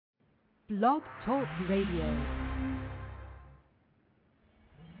Blog Talk Radio.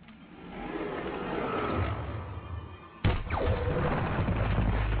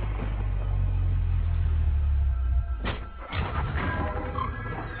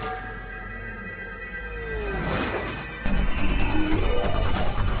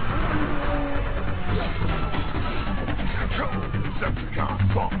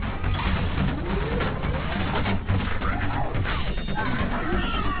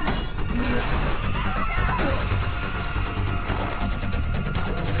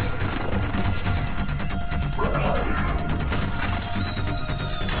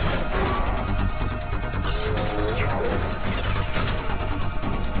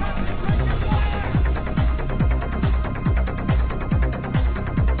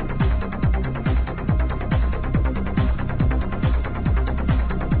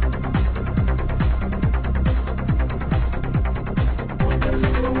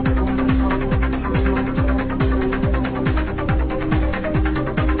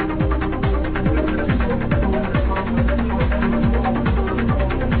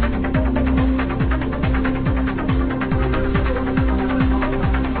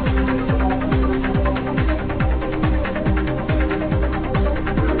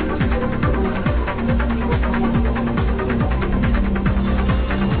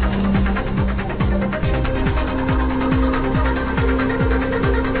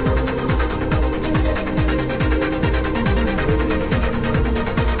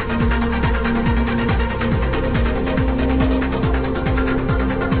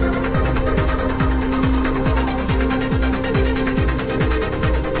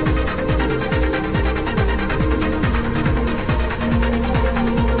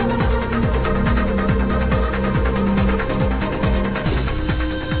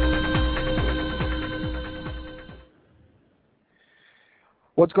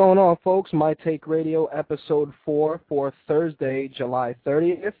 What's going on, folks? My Take Radio, episode 4 for Thursday, July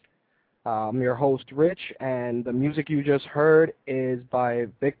 30th. I'm your host, Rich, and the music you just heard is by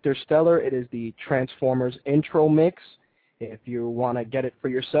Victor Stellar. It is the Transformers intro mix. If you want to get it for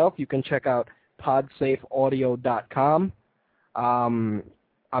yourself, you can check out podsafeaudio.com. I'm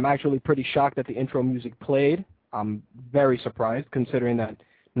actually pretty shocked that the intro music played. I'm very surprised, considering that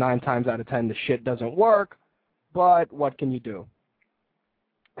 9 times out of 10 the shit doesn't work, but what can you do?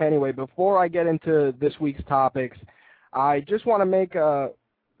 Anyway, before I get into this week's topics, I just want to make a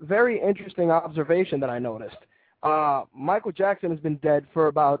very interesting observation that I noticed. Michael Jackson has been dead for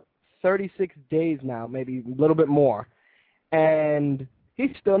about 36 days now, maybe a little bit more, and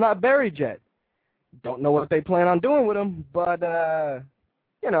he's still not buried yet. Don't know what they plan on doing with him, but, it's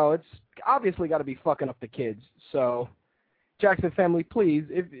obviously got to be fucking up the kids. So, Jackson family, please,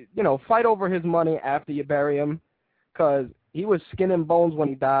 fight over his money after you bury him, because he was skin and bones when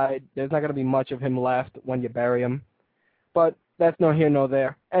he died. There's not going to be much of him left when you bury him. But that's no here, no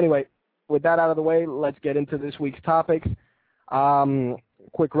there. Anyway, with that out of the way, let's get into this week's topics.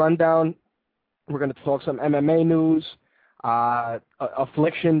 Quick rundown. We're going to talk some MMA news.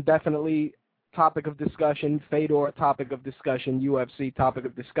 Affliction, definitely topic of discussion. Fedor, topic of discussion. UFC, topic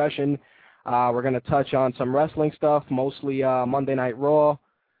of discussion. We're going to touch on some wrestling stuff, mostly Monday Night Raw.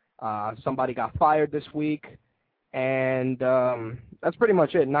 Somebody got fired this week. And that's pretty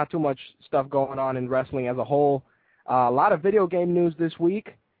much it. Not too much stuff going on in wrestling as a whole. A lot of video game news this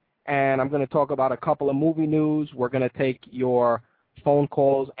week, and I'm going to talk about a couple of movie news. We're going to take your phone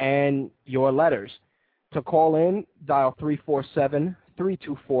calls and your letters. To call in, dial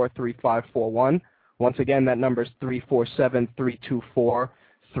 347-324-3541. Once again, that number is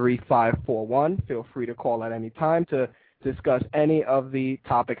 347-324-3541. Feel free to call at any time to discuss any of the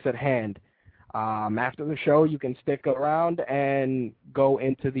topics at hand. After the show, you can stick around and go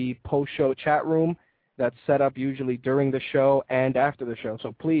into the post-show chat room that's set up usually during the show and after the show.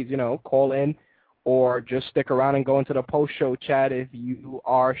 So please, call in or just stick around and go into the post-show chat if you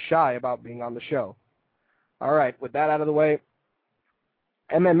are shy about being on the show. All right, with that out of the way,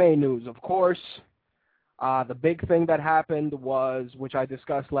 MMA news, of course. The big thing that happened was, which I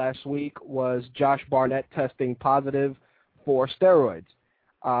discussed last week, was Josh Barnett testing positive for steroids.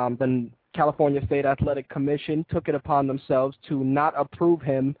 The California State Athletic Commission took it upon themselves to not approve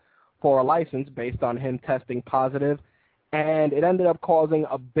him for a license based on him testing positive, and it ended up causing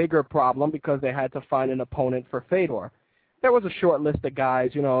a bigger problem because they had to find an opponent for Fedor. There was a short list of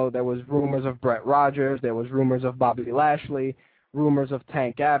guys, there was rumors of Brett Rogers, there was rumors of Bobby Lashley, rumors of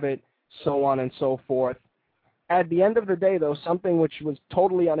Tank Abbott, so on and so forth. At the end of the day, though, something which was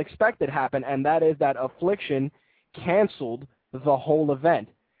totally unexpected happened, and that is that Affliction canceled the whole event.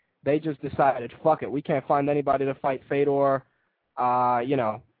 They just decided, fuck it, we can't find anybody to fight Fedor.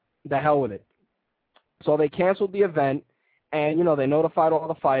 the hell with it. So they canceled the event, and, you know, they notified all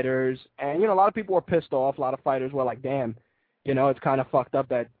the fighters, and, you know, a lot of people were pissed off. A lot of fighters were like, damn, you know, it's kind of fucked up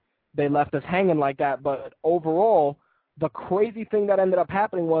that they left us hanging like that. But overall, the crazy thing that ended up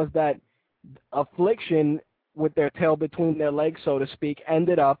happening was that Affliction, with their tail between their legs, so to speak,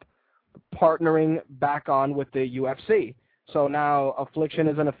 ended up partnering back on with the UFC. So now Affliction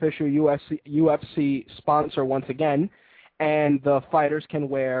is an official UFC sponsor once again, and the fighters can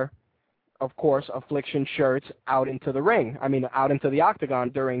wear, of course, Affliction shirts out into the ring. I mean, out into the octagon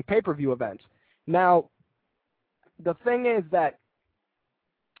during pay-per-view events. Now, the thing is that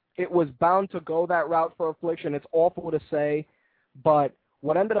it was bound to go that route for Affliction. It's awful to say, but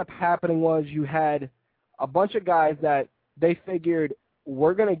what ended up happening was you had a bunch of guys that they figured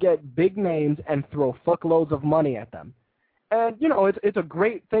we're going to get big names and throw fuckloads of money at them. And, you know, it's a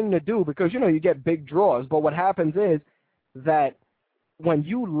great thing to do because, you know, you get big draws. But what happens is that when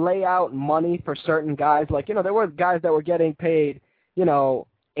you lay out money for certain guys, like, you know, there were guys that were getting paid, you know,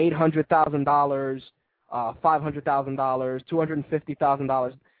 $800,000, $500,000,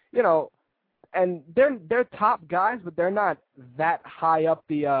 $250,000, you know, and they're top guys, but they're not that high up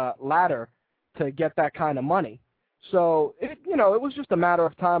the ladder to get that kind of money. So, it was just a matter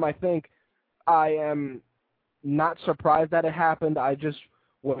of time. I think I am not surprised that it happened. I just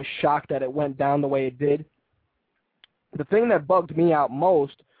was shocked that it went down the way it did. The thing that bugged me out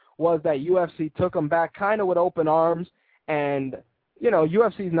most was that UFC took them back kind of with open arms, and, you know,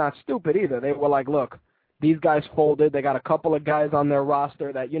 UFC's not stupid either. They were like, look, these guys folded. They got a couple of guys on their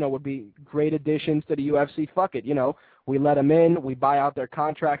roster that, you know, would be great additions to the UFC. Fuck it, you know. We let them in, we buy out their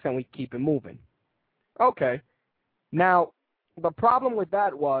contracts, and we keep it moving. Okay. Now, the problem with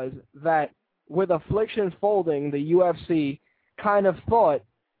that was that with Affliction folding, the UFC kind of thought,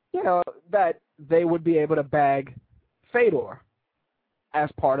 you know, that they would be able to bag Fedor as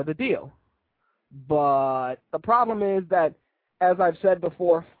part of the deal. But the problem is that, as I've said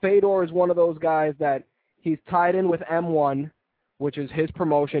before, Fedor is one of those guys that he's tied in with M1, which is his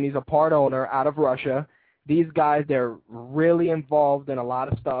promotion. He's a part owner out of Russia. These guys, they're really involved in a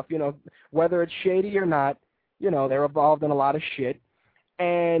lot of stuff. You know, whether it's shady or not, you know, they're involved in a lot of shit.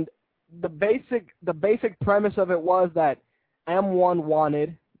 And the basic premise of it was that M1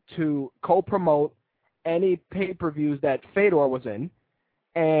 wanted to co-promote any pay-per-views that Fedor was in,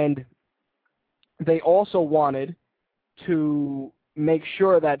 and they also wanted to make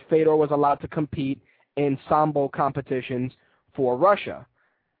sure that Fedor was allowed to compete in Sambo competitions for Russia.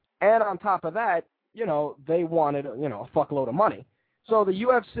 And on top of that, you know, they wanted, you know, a fuckload of money. So the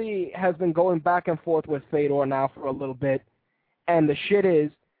UFC has been going back and forth with Fedor now for a little bit, and the shit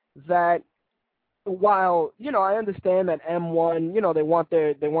is that while, you know, I understand that M1, you know, they want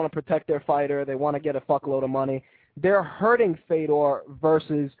to protect their fighter, they want to get a fuckload of money, they're hurting Fedor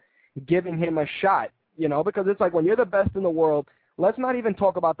versus giving him a shot, you know, because it's like when you're the best in the world, let's not even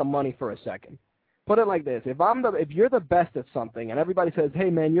talk about the money for a second. Put it like this: if you're the best at something, and everybody says,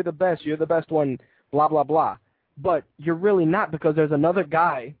 "Hey man, you're the best one," blah blah blah, but you're really not, because there's another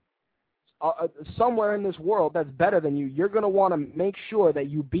guy somewhere in this world that's better than you. You're going to want to make sure that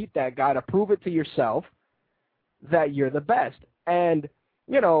you beat that guy to prove it to yourself that you're the best. And,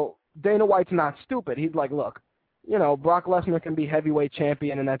 you know, Dana White's not stupid. He's like, look, you know, Brock Lesnar can be heavyweight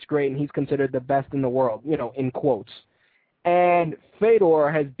champion, and that's great, and he's considered the best in the world, you know, in quotes. And Fedor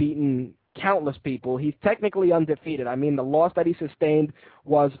has beaten countless people. He's technically undefeated. I mean, the loss that he sustained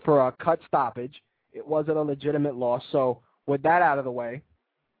was for a cut stoppage. It wasn't a legitimate loss. So with that out of the way,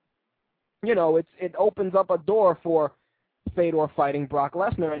 you know, it opens up a door for Fedor fighting Brock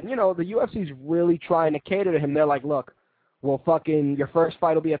Lesnar. And, you know, the UFC's really trying to cater to him. They're like, look, well, fucking your first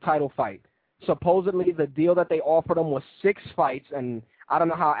fight will be a title fight. Supposedly the deal that they offered him was 6 fights, and I don't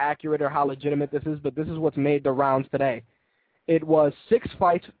know how accurate or how legitimate this is, but this is what's made the rounds today. It was 6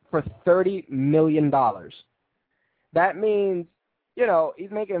 fights for $30 million. That means, you know,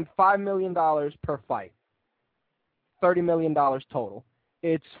 he's making $5 million per fight. $30 million total.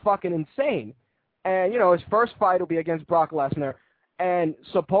 It's fucking insane. And, you know, his first fight will be against Brock Lesnar. And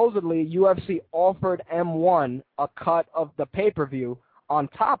supposedly UFC offered M1 a cut of the pay-per-view on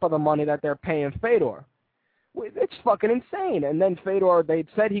top of the money that they're paying Fedor. It's fucking insane. And then Fedor, they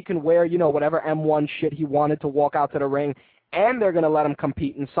said he can wear, you know, whatever M1 shit he wanted to walk out to the ring, and they're going to let him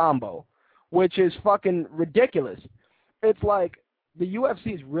compete in Sambo, which is fucking ridiculous. It's like the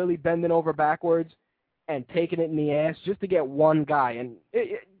UFC's really bending over backwards and taking it in the ass just to get one guy. And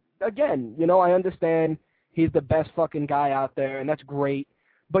again, you know, I understand he's the best fucking guy out there, and that's great.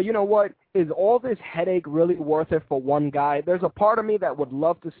 But you know what? Is all this headache really worth it for one guy? There's a part of me that would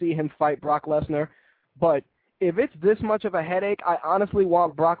love to see him fight Brock Lesnar, but if it's this much of a headache, I honestly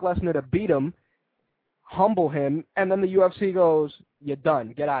want Brock Lesnar to beat him, humble him, and then the UFC goes, you're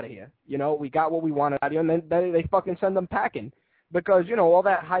done. Get out of here. You know, we got what we wanted out of you, and then they fucking send them packing. Because, you know, all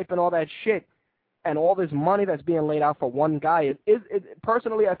that hype and all that shit and all this money that's being laid out for one guy,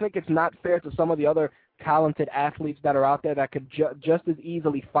 personally, I think it's not fair to some of the other talented athletes that are out there that could just as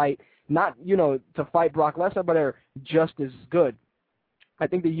easily fight, not, you know, to fight Brock Lesnar, but are just as good. I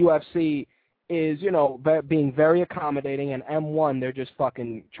think the UFC is, you know, being very accommodating, and M1, they're just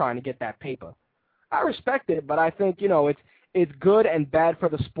fucking trying to get that paper. I respect it, but I think, you know, it's good and bad for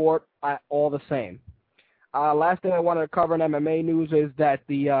the sport all the same. Last thing I wanted to cover in MMA news is that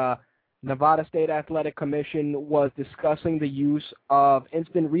the Nevada State Athletic Commission was discussing the use of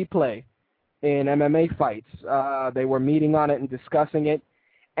instant replay in MMA fights. They were meeting on it and discussing it,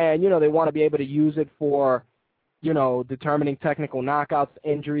 and, you know, they want to be able to use it for, you know, determining technical knockouts,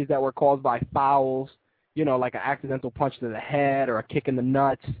 injuries that were caused by fouls, you know, like an accidental punch to the head or a kick in the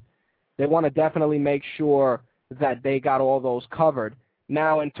nuts. They want to definitely make sure that they got all those covered.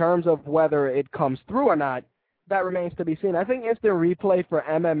 Now, in terms of whether it comes through or not, that remains to be seen. I think instant replay for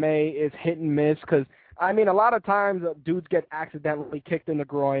MMA is hit and miss because, I mean, a lot of times dudes get accidentally kicked in the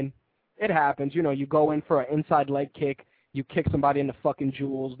groin. It happens. You know, you go in for an inside leg kick, you kick somebody in the fucking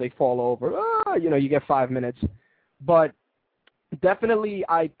jewels, they fall over. You know, you get 5 minutes. But definitely,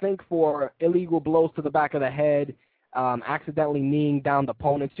 I think for illegal blows to the back of the head, accidentally kneeing down the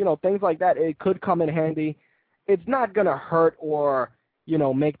opponents, you know, things like that, it could come in handy. It's not going to hurt or, you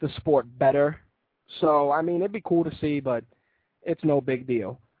know, make the sport better. So, I mean, it'd be cool to see, but it's no big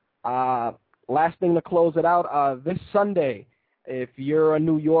deal. Last thing to close it out, this Sunday, if you're a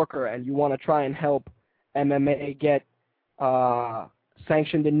New Yorker and you want to try and help MMA get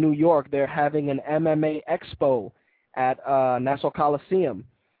sanctioned in New York, they're having an MMA Expo at Nassau Coliseum.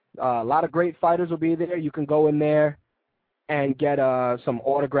 A lot of great fighters will be there. You can go in there and get some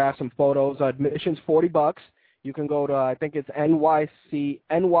autographs, some photos. Admission's $40. You can go to, I think it's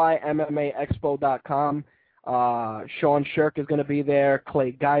nymmaexpo.com. Sean Shirk is going to be there,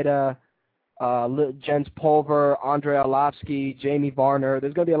 Clay Guida, Jens Pulver, Andre Arlovsky, Jamie Varner.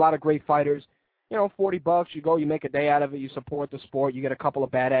 There's going to be a lot of great fighters. You know, $40, you go, you make a day out of it, you support the sport, you get a couple of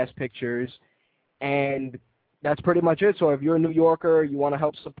badass pictures, and that's pretty much it. So if you're a New Yorker, you want to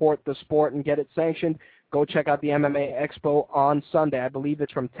help support the sport and get it sanctioned, go check out the MMA Expo on Sunday. I believe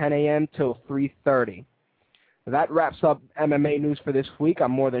it's from 10 a.m. till 3:30. That wraps up MMA news for this week.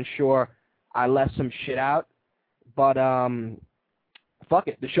 I'm more than sure I left some shit out, but fuck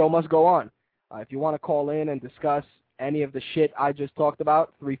it. The show must go on. If you want to call in and discuss any of the shit I just talked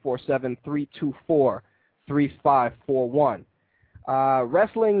about, 347-324-3541.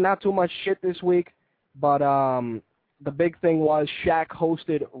 Wrestling, not too much shit this week, but the big thing was Shaq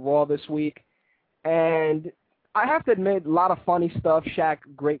hosted Raw this week, and I have to admit, a lot of funny stuff. Shaq,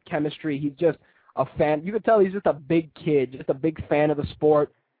 great chemistry. He's just a fan. You can tell he's just a big kid, just a big fan of the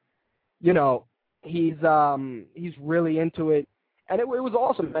sport. You know, he's really into it, and it was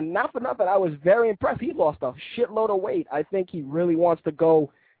awesome. And not for nothing, I was very impressed. He lost a shitload of weight. I think he really wants to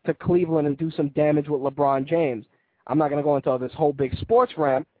go to Cleveland and do some damage with LeBron James. I'm not going to go into this whole big sports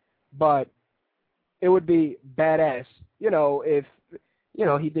rant, but it would be badass, you know, if, you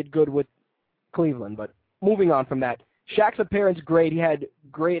know, he did good with Cleveland. But moving on from that, Shaq's appearance, great. He had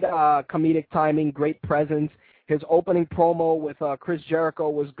great comedic timing, great presence. His opening promo with Chris Jericho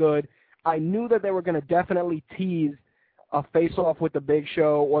was good. I knew that they were going to definitely tease a face-off with the Big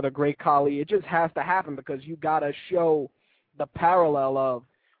Show or the Great Khali. It just has to happen because you got to show the parallel of,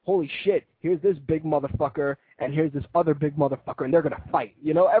 holy shit, here's this big motherfucker and here's this other big motherfucker, and they're going to fight.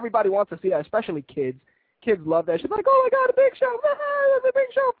 You know, everybody wants to see that, especially kids. Kids love that shit. Like, oh, my God, the Big Show. The Big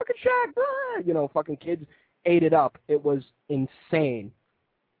Show, fucking Shaq. You know, fucking kids ate it up. It was insane.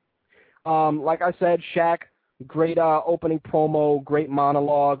 Like I said, Shaq, great opening promo, great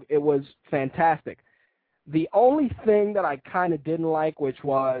monologue. It was fantastic. The only thing that I kind of didn't like, which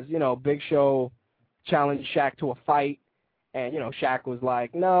was, you know, Big Show challenged Shaq to a fight, and, you know, Shaq was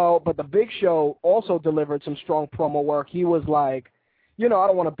like, no, but the Big Show also delivered some strong promo work. He was like, you know, I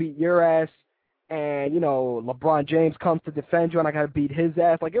don't want to beat your ass, and, you know, LeBron James comes to defend you, and I got to beat his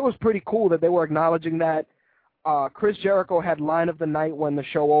ass. Like, it was pretty cool that they were acknowledging that. Chris Jericho had line of the night when the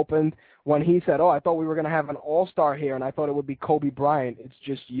show opened, when he said, oh, I thought we were going to have an all-star here, and I thought it would be Kobe Bryant. It's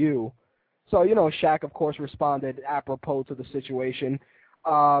just you. So, you know, Shaq, of course, responded apropos to the situation.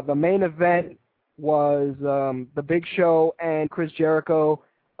 The main event was the Big Show and Chris Jericho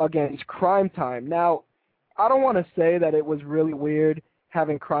against Crime Time. Now, I don't want to say that it was really weird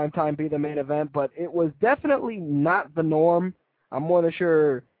having Crime Time be the main event, but it was definitely not the norm. I'm more than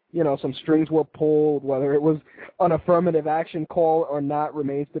sure some strings were pulled. Whether it was an affirmative action call or not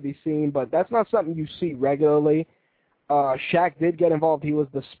remains to be seen, but that's not something you see regularly. Shaq did get involved. He was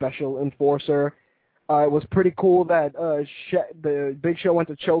the special enforcer. It was pretty cool that the Big Show went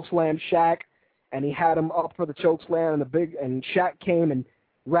to chokeslam Shaq, and he had him up for the chokeslam, and Shaq came and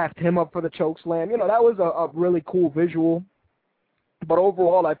wrapped him up for the chokeslam. That was a really cool visual. But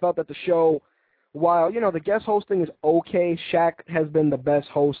overall, I felt that the show, while, the guest hosting is okay, Shaq has been the best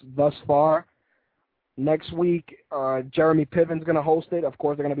host thus far. Next week, Jeremy Piven's going to host it. Of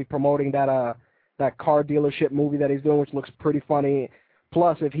course, they're going to be promoting that car dealership movie that he's doing, which looks pretty funny.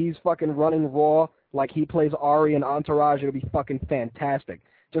 Plus, if he's fucking running Raw like he plays Ari in Entourage, it'll be fucking fantastic.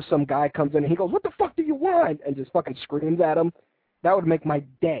 Just some guy comes in and he goes, "What the fuck do you want?" and just fucking screams at him. That would make my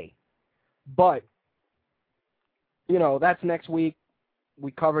day. But, that's next week.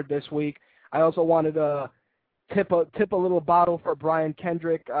 We covered this week. I also wanted to tip a little bottle for Brian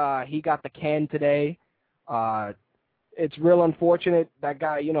Kendrick. He got the can today. It's real unfortunate. That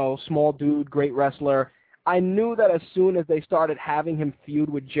guy, small dude, great wrestler. I knew that as soon as they started having him feud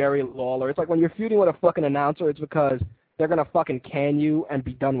with Jerry Lawler, it's like when you're feuding with a fucking announcer, it's because they're going to fucking can you and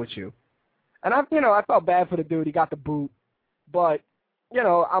be done with you. And I felt bad for the dude. He got the boot. But,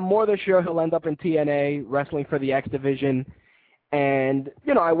 I'm more than sure he'll end up in TNA wrestling for the X Division. And,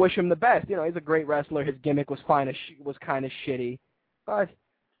 I wish him the best. He's a great wrestler. His gimmick was kind of shitty. But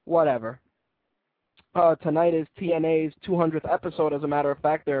whatever. Tonight is TNA's 200th episode. As a matter of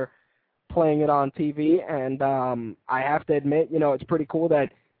fact, they're playing it on TV, and I have to admit, it's pretty cool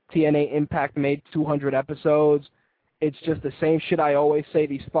that TNA Impact made 200 episodes. It's just the same shit I always say,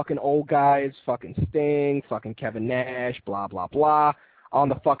 these fucking old guys, fucking Sting, fucking Kevin Nash, blah, blah, blah, on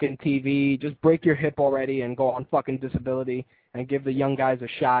the fucking TV. Just break your hip already and go on fucking disability and give the young guys a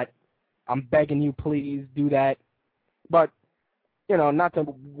shot. I'm begging you, please do that. But, not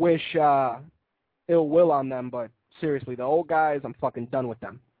to wish ill will on them, but seriously, the old guys, I'm fucking done with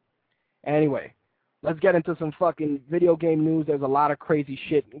them. Anyway, let's get into some fucking video game news. There's a lot of crazy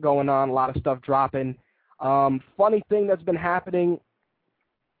shit going on, a lot of stuff dropping. Funny thing that's been happening,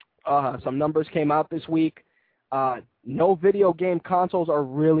 some numbers came out this week. No video game consoles are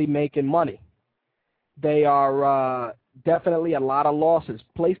really making money. They are definitely a lot of losses.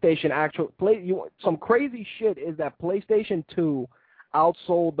 Some crazy shit is that PlayStation 2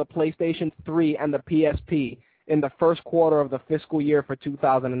 outsold the PlayStation 3 and the PSP in the first quarter of the fiscal year for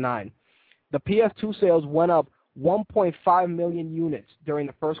 2009. The PS2 sales went up 1.5 million units during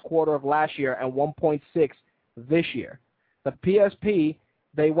the first quarter of last year and 1.6 this year. The PSP,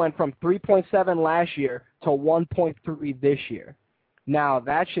 they went from 3.7 last year to 1.3 this year. Now,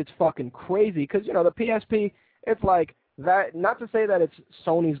 that shit's fucking crazy because, the PSP, it's like that, not to say that it's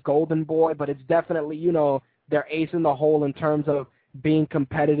Sony's golden boy, but it's definitely, their ace in the hole in terms of being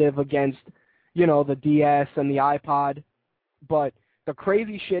competitive against, the DS and the iPod. But the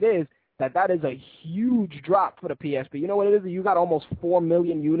crazy shit is that is a huge drop for the PSP. You know what it is? You got almost 4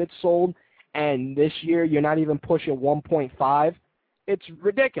 million units sold, and this year you're not even pushing 1.5. It's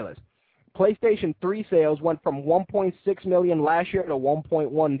ridiculous. PlayStation 3 sales went from 1.6 million last year to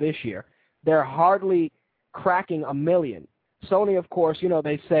 1.1 this year. They're hardly cracking a million. Sony, of course,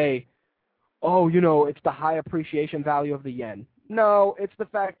 they say, oh, it's the high appreciation value of the yen. No, it's the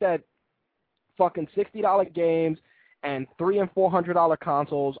fact that fucking $60 games and $300 and $400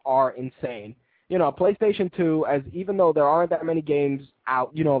 consoles are insane. PlayStation 2, even though there aren't that many games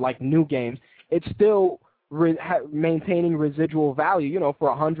out, like new games, it's still maintaining residual value. For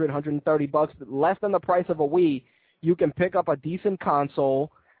 $100, $130, less than the price of a Wii, you can pick up a decent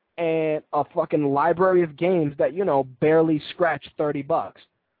console and a fucking library of games that, barely scratch $30,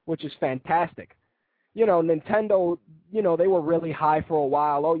 which is fantastic. Nintendo, they were really high for a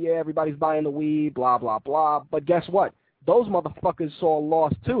while. Oh, yeah, everybody's buying the Wii, blah, blah, blah. But guess what? Those motherfuckers saw a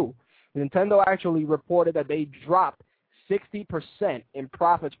loss, too. Nintendo actually reported that they dropped 60% in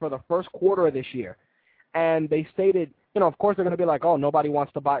profits for the first quarter of this year. And they stated, of course they're going to be like, oh, nobody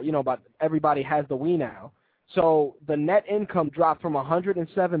wants to buy, but everybody has the Wii now. So the net income dropped from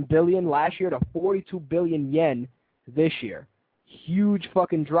 107 billion last year to 42 billion yen this year. Huge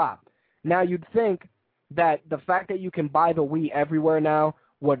fucking drop. Now, you'd think that the fact that you can buy the Wii everywhere now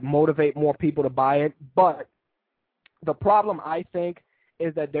would motivate more people to buy it, but the problem, I think,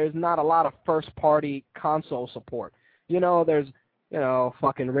 is that there's not a lot of first-party console support. There's,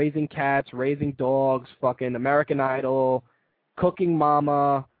 fucking Raising Cats, Raising Dogs, fucking American Idol, Cooking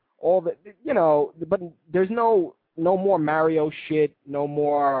Mama, all the, but there's no more Mario shit, no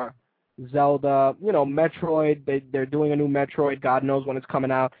more Zelda, Metroid. They're doing a new Metroid. God knows when it's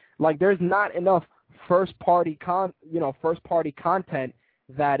coming out. Like, there's not enough first-party content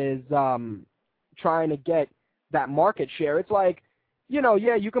that is trying to get that market share. It's like,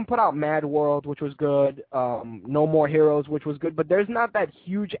 yeah, you can put out Mad World, which was good, No More Heroes, which was good, but there's not that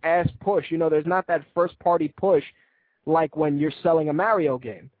huge-ass push. There's not that first-party push like when you're selling a Mario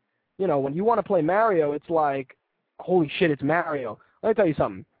game. When you want to play Mario, it's like, holy shit, it's Mario. Let me tell you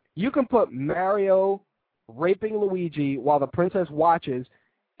something. You can put Mario raping Luigi while the princess watches,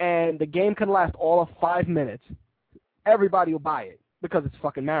 and the game can last all of 5 minutes. Everybody will buy it because it's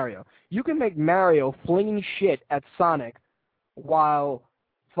fucking Mario. You can make Mario flinging shit at Sonic while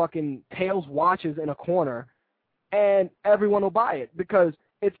fucking Tails watches in a corner, and everyone will buy it because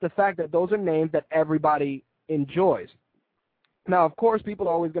it's the fact that those are names that everybody enjoys. Now, of course, people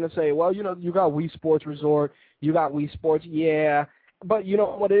are always going to say, well, you got Wii Sports Resort, you got Wii Sports, yeah, but you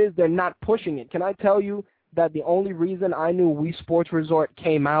know what it is? They're not pushing it. Can I tell you that the only reason I knew Wii Sports Resort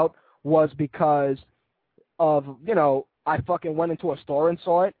came out was because of, I fucking went into a store and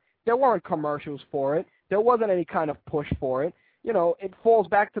saw it. There weren't commercials for it. There wasn't any kind of push for it. It falls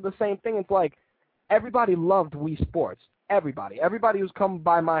back to the same thing. It's like everybody loved Wii Sports. Everybody. Everybody who's come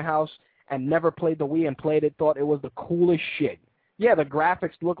by my house and never played the Wii and played it thought it was the coolest shit. Yeah, the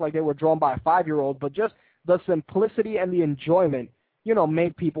graphics looked like they were drawn by a 5-year-old, but just the simplicity and the enjoyment,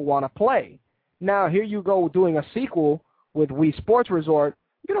 made people want to play. Now, here you go doing a sequel with Wii Sports Resort.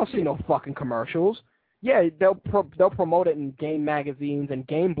 You don't see no fucking commercials. Yeah, they'll promote it in game magazines and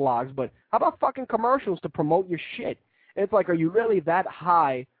game blogs, but how about fucking commercials to promote your shit? And it's like, are you really that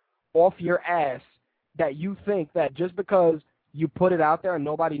high off your ass that you think that just because you put it out there and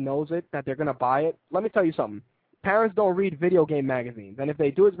nobody knows it, that they're going to buy it? Let me tell you something. Parents don't read video game magazines, and if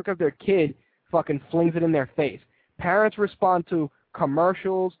they do, it's because their kid fucking flings it in their face. Parents respond to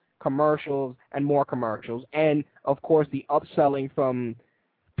commercials, and more commercials, and, of course, the upselling from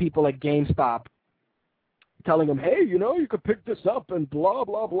people at GameStop telling them, hey, you could pick this up and blah,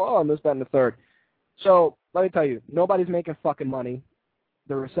 blah, blah, and this, that, and the third. So, let me tell you, nobody's making fucking money.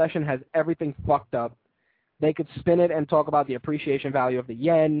 The recession has everything fucked up. They could spin it and talk about the appreciation value of the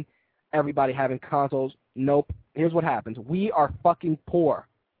yen, everybody having consoles. Nope. Here's what happens. We are fucking poor.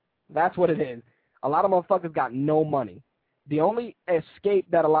 That's what it is. A lot of motherfuckers got no money. The only escape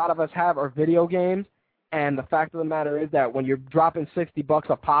that a lot of us have are video games, and the fact of the matter is that when you're dropping $60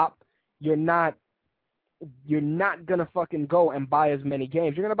 a pop, you're not going to fucking go and buy as many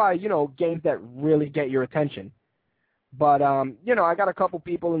games. You're going to buy, games that really get your attention. But, I got a couple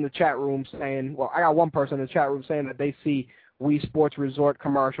people in the chat room saying, well, I got one person in the chat room saying that they see Wii Sports Resort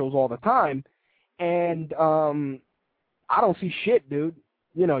commercials all the time, and I don't see shit, dude.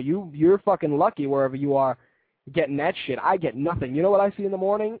 You're fucking lucky wherever you are getting that shit. I get nothing. You know what I see in the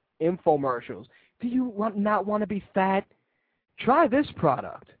morning? Infomercials. Do you not want to be fat? Try this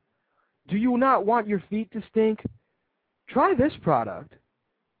product. Do you not want your feet to stink? Try this product.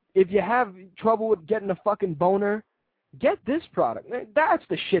 If you have trouble with getting a fucking boner, get this product. That's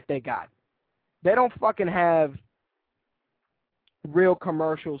the shit they got. They don't fucking have real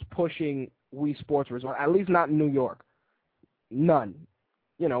commercials pushing Wii Sports Resort, at least not in New York. None.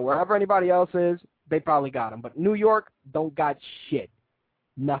 Wherever anybody else is, they probably got them. But New York don't got shit.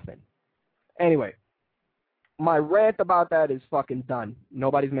 Nothing. Anyway, my rant about that is fucking done.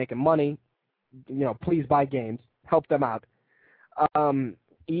 Nobody's making money. Please buy games. Help them out.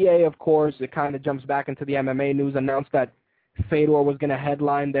 EA, of course, it kind of jumps back into the MMA news, announced that Fedor was going to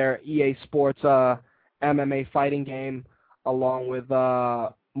headline their EA Sports MMA fighting game along with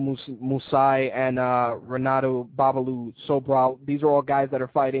Musai and Renato Babalu Sobral. These are all guys that are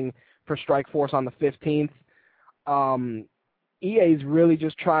fighting for Strikeforce on the 15th. EA's really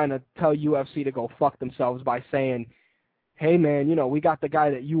just trying to tell UFC to go fuck themselves by saying, hey, man, we got the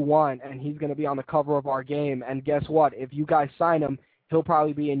guy that you want, and he's going to be on the cover of our game, and guess what? If you guys sign him, he'll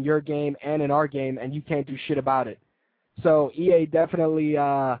probably be in your game and in our game, and you can't do shit about it. So EA definitely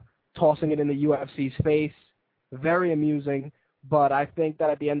tossing it in the UFC's face. Very amusing, but I think that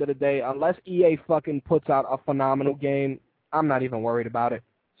at the end of the day, unless EA fucking puts out a phenomenal game, I'm not even worried about it.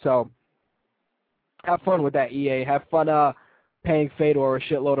 So have fun with that, EA. Have fun paying Fedor a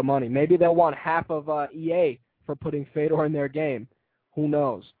shitload of money. Maybe they'll want half of EA for putting Fedor in their game. Who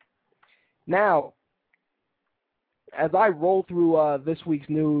knows? Now, as I roll through this week's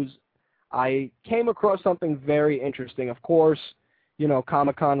news, I came across something very interesting. Of course,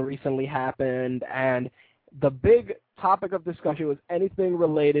 Comic-Con recently happened, and the big topic of discussion was anything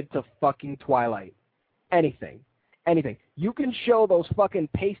related to fucking Twilight. Anything. You can show those fucking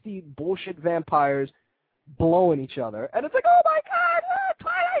pasty bullshit vampires blowing each other, and it's like, oh my god,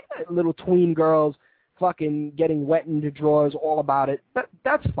 Twilight! Little tween girls fucking getting wet into drawers, all about it.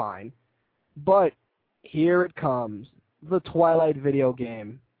 That's fine. But here it comes. the Twilight video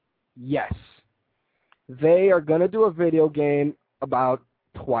game? Yes. They are going to do a video game about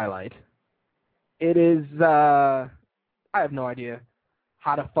Twilight. It is, I have no idea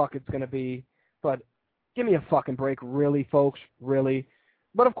how the fuck it's going to be, but give me a fucking break, really, folks, really.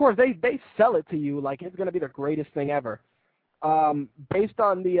 But of course, they sell it to you like it's going to be the greatest thing ever. Based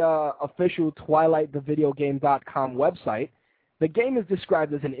on the official TwilightTheVideoGame.com website, the game is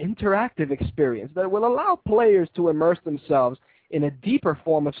described as an interactive experience that will allow players to immerse themselves in a deeper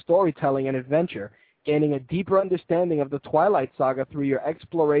form of storytelling and adventure, gaining a deeper understanding of the Twilight Saga through your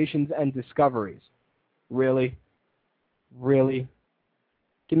explorations and discoveries. Really? Really?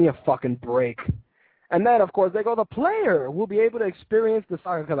 Give me a fucking break. And then, of course, they go, the player will be able to experience the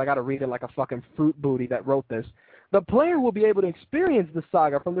saga, because I got to read it like a fucking fruit booty that wrote this. The player will be able to experience the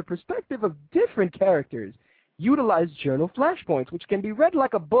saga from the perspective of different characters. Utilize journal flashpoints, which can be read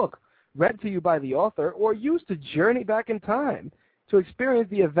like a book, read to you by the author, or used to journey back in time to experience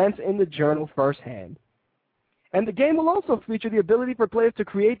the events in the journal firsthand. And the game will also feature the ability for players to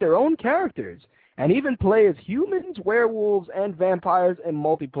create their own characters, and even play as humans, werewolves, and vampires in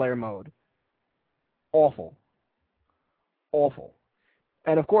multiplayer mode. Awful. Awful.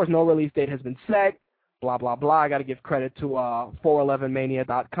 And of course, no release date has been set. Blah, blah, blah. I got to give credit to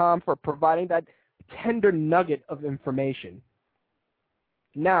 411mania.com for providing that tender nugget of information.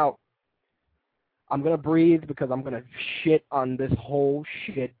 Now, I'm going to breathe because I'm going to shit on this whole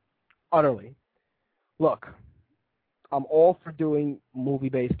shit utterly. Look, I'm all for doing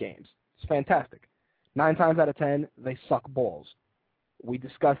movie-based games. It's fantastic. 9 times out of 10, they suck balls. We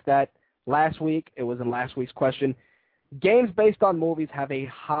discussed that last week. It was in last week's question. Games based on movies have a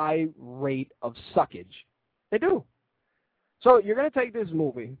high rate of suckage. They do. So you're going to take this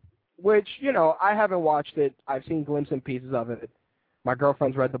movie, which, you know, I haven't watched it. I've seen glimpses and pieces of it. My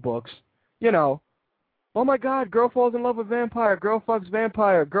girlfriend's read the books. You know, oh my God, girl falls in love with vampire, girl fucks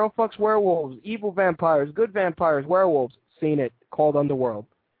vampire, girl fucks werewolves, evil vampires, good vampires, werewolves. Seen it. Called Underworld.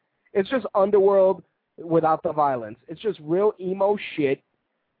 It's just Underworld without the violence. It's just real emo shit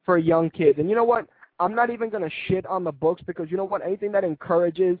for young kids. And you know what? I'm not even going to shit on the books because, you know what? Anything that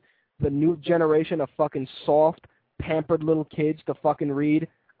encourages the new generation of fucking soft, pampered little kids to fucking read,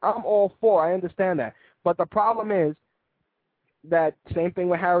 I'm all for. I understand that. But the problem is that same thing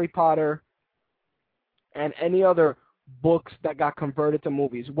with Harry Potter and any other books that got converted to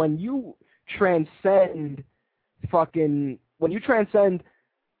movies. When you transcend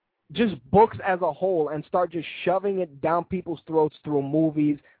just books as a whole and start just shoving it down people's throats through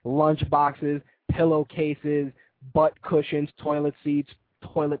movies, lunch boxes, pillowcases, butt cushions, toilet seats,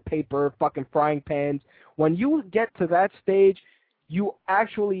 toilet paper, fucking frying pans. When you get to that stage, you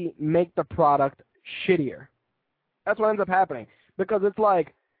actually make the product shittier. That's what ends up happening. Because it's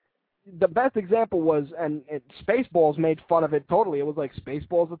like, the best example was, and Spaceballs made fun of it totally. It was like,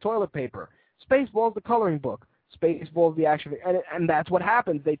 Spaceballs the toilet paper. Spaceballs the coloring book. Spaceballs the action. And that's what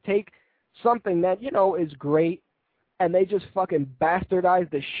happens. They take something that, you know, is great, and they just fucking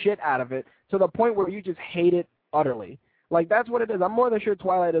bastardize the shit out of it to the point where you just hate it utterly. Like, that's what it is. I'm more than sure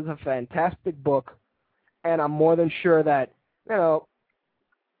Twilight is a fantastic book, and I'm more than sure that, you know,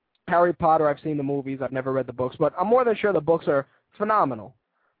 Harry Potter, I've seen the movies, I've never read the books, but I'm more than sure the books are phenomenal.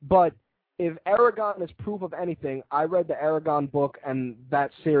 But if Aragon is proof of anything, I read the Aragon book and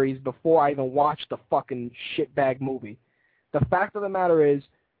that series before I even watched the fucking shitbag movie. The fact of the matter is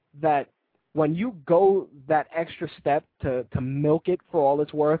that when you go that extra step to milk it for all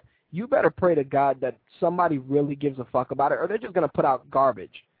it's worth, you better pray to God that somebody really gives a fuck about it, or they're just going to put out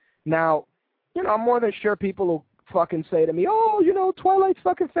garbage. Now, you know, I'm more than sure people will fucking say to me, oh, you know, Twilight's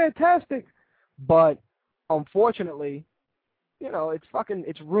fucking fantastic. But unfortunately, you know, it's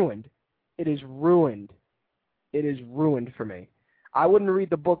ruined. It is ruined. It is ruined for me. I wouldn't read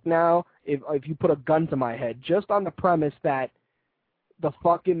the book now if you put a gun to my head, just on the premise that they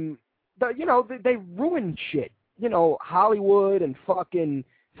ruin shit. You know, Hollywood and fucking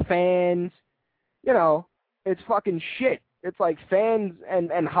fans, you know, it's fucking shit. It's like fans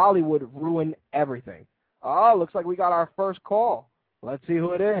and Hollywood ruin everything. Oh, looks like we got our first call. Let's see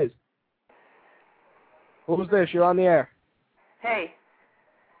who it is. Who's this? You're on the air. Hey,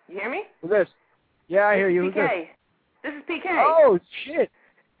 you hear me? Who's this? Yeah, I hear you. Who's PK. This is PK. Oh, shit.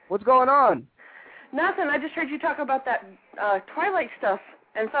 What's going on? Nothing. I just heard you talk about that Twilight stuff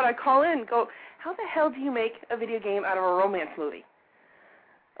and thought I'd call in and go, how the hell do you make a video game out of a romance movie?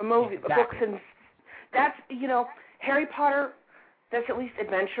 A movie, exactly. Books, and that's, you know, Harry Potter, that's at least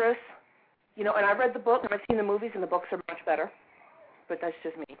adventurous. You know, and I've read the book and I've seen the movies and the books are much better. But that's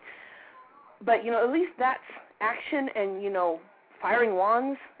just me. But, you know, at least that's action and, you know, firing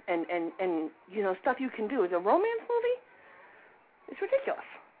wands and you know, stuff you can do. Is a romance movie? It's ridiculous.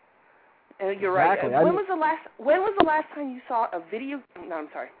 And you're exactly. right. When was the last time you saw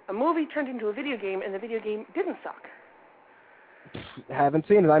a movie turned into a video game and the video game didn't suck? Haven't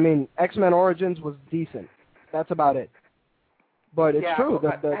seen it. I mean, X-Men Origins was decent. That's about it. But it's true.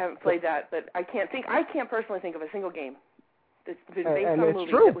 I haven't played that, but I can't personally think of a single game that's been based on a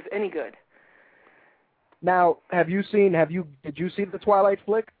movie that was any good. Now, did you see the Twilight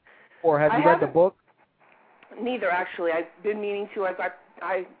flick, or have you read the book? Neither, actually. I've been meaning to.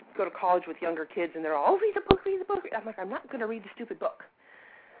 I go to college with younger kids, and they're all, read the book, read the book. I'm like, I'm not going to read the stupid book.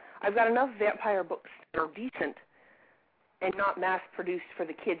 I've got enough vampire books that are decent and not mass-produced for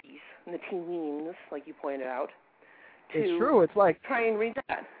the kiddies and the teens, like you pointed out. It's true. It's like, try and read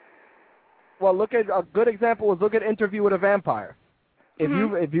that. Well, look at a good example is look at Interview with a Vampire.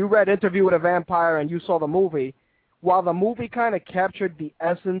 If you read Interview with a Vampire and you saw the movie, while the movie kind of captured the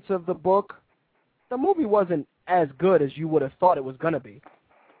essence of the book, the movie wasn't as good as you would have thought it was going to be.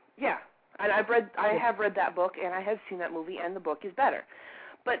 Yeah, and I have read that book, and I have seen that movie, and the book is better.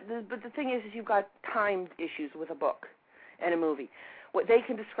 But the thing is you've got time issues with a book and a movie. What they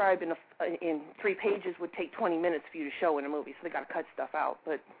can describe in 3 pages would take 20 minutes for you to show in a movie, so they got to cut stuff out.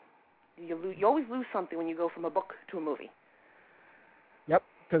 But you always lose something when you go from a book to a movie. Yep,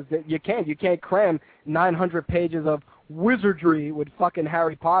 because you can't cram 900 pages of wizardry with fucking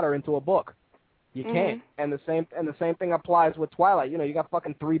Harry Potter into a book. You can't. And the same thing applies with Twilight. You know, you got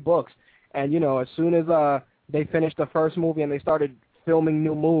fucking 3 books, and you know, as soon as they finished the first movie and they started filming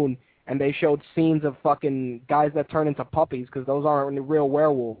New Moon, and they showed scenes of fucking guys that turn into puppies because those aren't real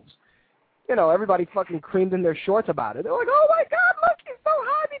werewolves. You know, everybody fucking creamed in their shorts about it. They're like, oh my God, look, he's so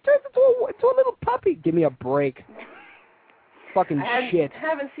hot, he turns into a little puppy. Give me a break. Fucking shit. I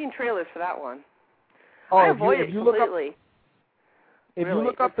haven't seen trailers for that one. Oh, I avoid it completely. If you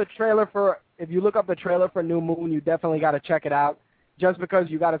look up the trailer for New Moon, you definitely got to check it out. Just because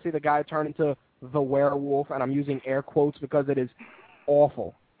you got to see the guy turn into the werewolf, and I'm using air quotes because it is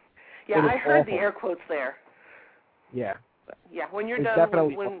awful. Yeah, I heard the air quotes there. Yeah. Yeah, when you're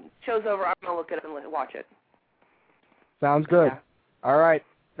done, when show's over, I'm gonna look at it and watch it. Sounds good. Yeah. All right.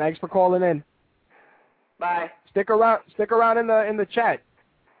 Thanks for calling in. Bye. Stick around in the chat.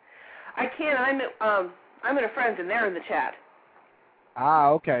 I can't. I'm in a friend's and they're in the chat. Ah,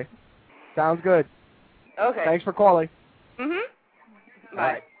 okay. Sounds good. Okay. Thanks for calling. Bye. All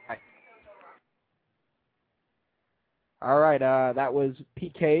right. Bye. All right. That was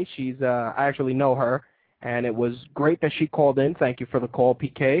PK. I actually know her, and it was great that she called in. Thank you for the call,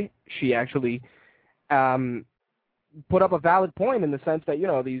 PK. She actually put up a valid point in the sense that, you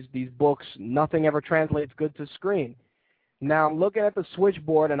know, these books, nothing ever translates good to screen. Now I'm looking at the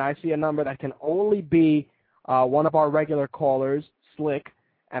switchboard, and I see a number that can only be one of our regular callers, Slick,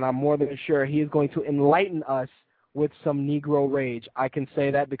 and I'm more than sure he is going to enlighten us with some Negro rage. I can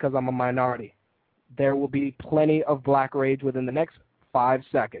say that because I'm a minority. There will be plenty of black rage within the next 5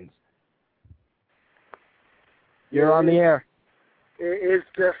 seconds. You're on the air. It's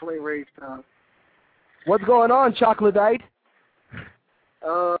definitely rage time. What's going on, Chocolatite?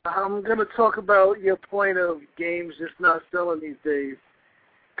 I'm going to talk about your point of games just not selling these days.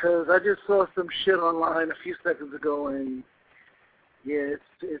 Because I just saw some shit online a few seconds ago, and yeah,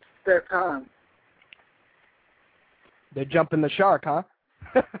 it's that time. They're jumping the shark, huh?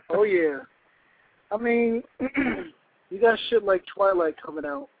 Oh, yeah. I mean, you got shit like Twilight coming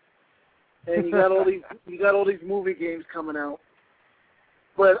out, and you got all these movie games coming out.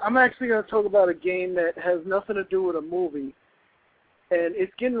 But I'm actually going to talk about a game that has nothing to do with a movie, and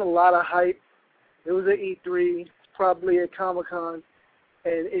it's getting a lot of hype. It was at E3, probably at Comic-Con,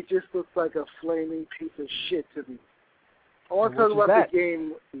 and it just looks like a flaming piece of shit to me. I want to talk about the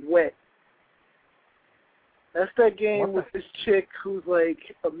game Wet. That's that game with this chick who's like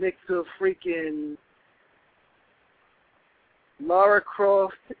a mix of freaking Lara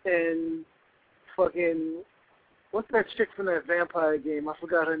Croft and fucking, what's that chick from that vampire game? I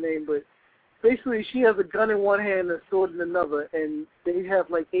forgot her name, but basically she has a gun in one hand and a sword in another, and they have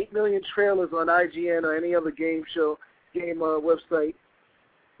like 8 million trailers on IGN or any other game website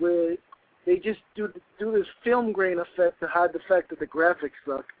where they just do this film grain effect to hide the fact that the graphics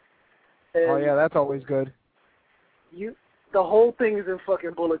suck. And oh yeah, that's always good. The whole thing is in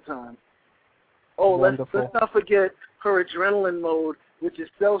fucking bullet time. Oh, let's not forget her adrenaline mode, which is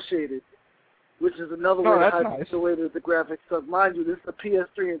cell shaded, which is another way to hide the way that the graphics suck. Mind you, this is a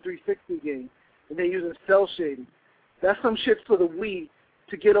PS3 and 360 game, and they're using cell shading. That's some shit for the Wii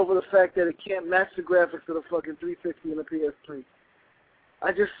to get over the fact that it can't match the graphics of the fucking 360 and the PS3.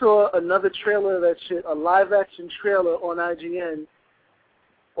 I just saw another trailer of that shit, a live-action trailer on IGN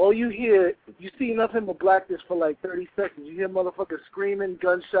all you hear, you see nothing but blackness for like 30 seconds. You hear motherfuckers screaming,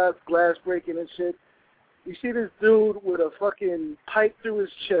 gunshots, glass breaking and shit. You see this dude with a fucking pipe through his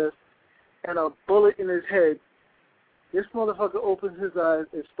chest and a bullet in his head. This motherfucker opens his eyes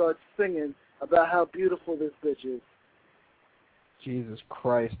and starts singing about how beautiful this bitch is. Jesus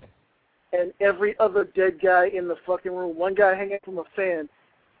Christ. And every other dead guy in the fucking room, one guy hanging from a fan,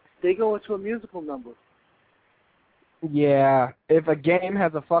 they go into a musical number. Yeah, if a game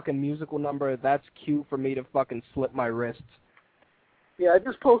has a fucking musical number, that's cue for me to fucking slip my wrists. Yeah, I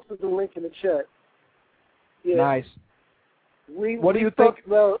just posted the link in the chat. Yeah. Nice. What do you talked think?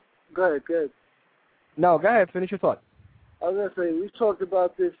 About, go ahead. No, go ahead, finish your thought. I was going to say, we've talked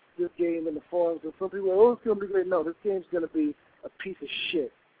about this game in the forums, and some people are, oh, it's going to be great. No, this game's going to be a piece of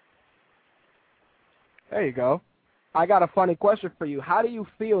shit. There you go. I got a funny question for you. How do you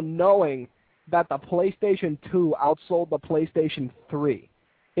feel knowing that the PlayStation 2 outsold the PlayStation 3?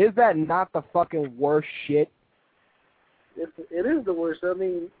 Is that not the fucking worst shit? It is the worst. I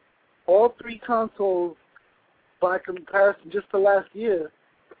mean, all three consoles, by comparison, just to last year,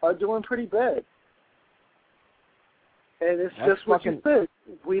 are doing pretty bad. And it's That's just what you said.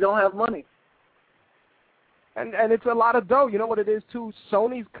 We don't have money. And it's a lot of dough. You know what it is, too?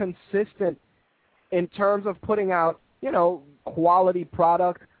 Sony's consistent in terms of putting out, you know, quality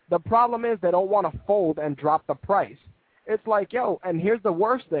product. The problem is they don't want to fold and drop the price. It's like, yo, and here's the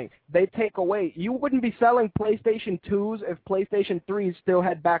worst thing. They take away. You wouldn't be selling PlayStation 2s if PlayStation 3s still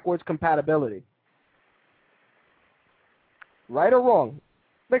had backwards compatibility. Right or wrong?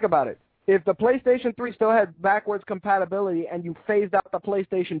 Think about it. If the PlayStation 3 still had backwards compatibility and you phased out the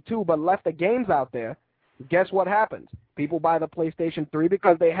PlayStation 2 but left the games out there, guess what happens? People buy the PlayStation 3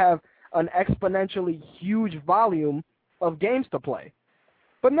 because they have an exponentially huge volume of games to play.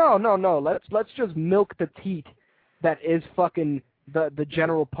 But no. Let's just milk the teat that is fucking the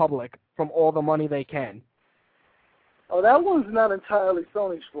general public from all the money they can. Oh, that one's not entirely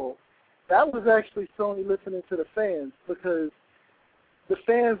Sony's fault. That was actually Sony listening to the fans, because the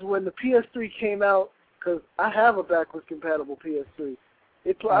fans, when the PS3 came out, because I have a backwards compatible PS3.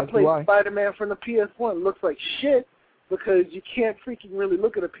 I played Spider-Man from the PS1. It looks like shit because you can't freaking really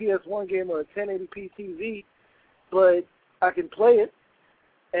look at a PS1 game or a 1080p TV, but I can play it.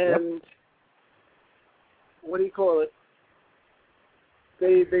 And what do you call it?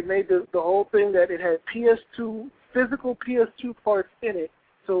 They made the whole thing that it had PS2, physical PS2 parts in it,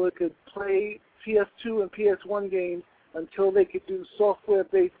 so it could play PS2 and PS1 games until they could do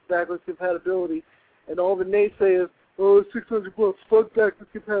software-based backwards compatibility. And all the naysayers, oh, it's $600, fuck backwards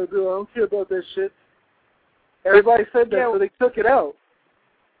compatibility, I don't care about that shit. Everybody said that, so they took it out.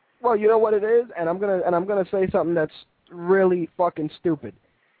 Well, you know what it is, and I'm gonna say something that's really fucking stupid.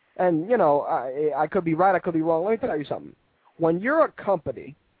 And you know, I could be right, I could be wrong. Let me tell you something. When you're a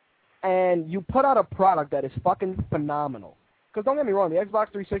company and you put out a product that is fucking phenomenal, because don't get me wrong, the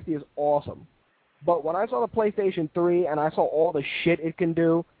Xbox 360 is awesome. But when I saw the PlayStation 3 and I saw all the shit it can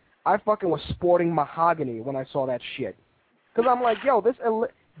do, I fucking was sporting mahogany when I saw that shit. Because I'm like, yo,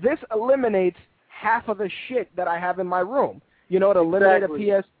 this eliminates half of the shit that I have in my room. You know, it eliminated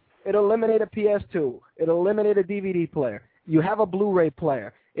it eliminated a PS2. It eliminated a DVD player. You have a Blu-ray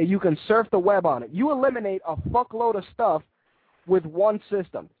player. You can surf the web on it. You eliminate a fuckload of stuff with one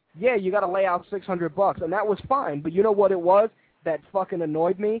system. Yeah, you got to lay out $600, and that was fine. But you know what it was that fucking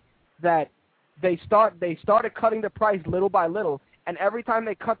annoyed me? That they started cutting the price little by little, and every time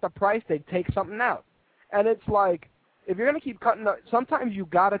they cut the price, they'd take something out. And it's like, if you're going to keep cutting, sometimes you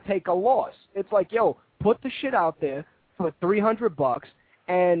got to take a loss. It's like, yo, put the shit out there for $300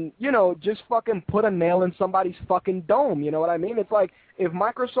 and, you know, just fucking put a nail in somebody's fucking dome. You know what I mean? It's like, if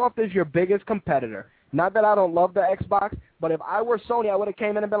Microsoft is your biggest competitor, not that I don't love the Xbox, but if I were Sony, I would have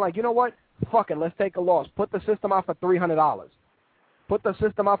came in and been like, you know what? Fuck it, let's take a loss. Put the system out for $300. Put the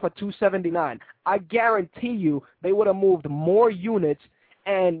system out for $279. I guarantee you they would have moved more units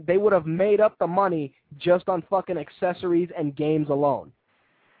and they would have made up the money just on fucking accessories and games alone.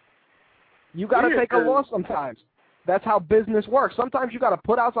 You got to take a loss sometimes. That's how business works. Sometimes you got to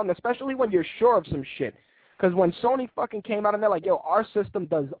put out something, especially when you're sure of some shit. Because when Sony fucking came out and they're like, yo, our system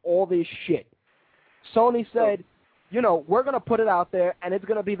does all this shit. Sony said, you know, we're going to put it out there and it's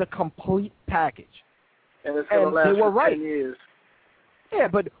going to be the complete package. And it's going to last for 10 years. Yeah,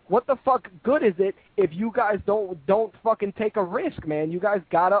 but what the fuck good is it if you guys don't fucking take a risk, man? You guys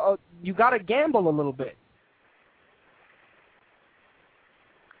gotta gamble a little bit.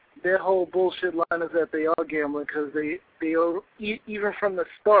 Their whole bullshit line is that they are gambling because they are, even from the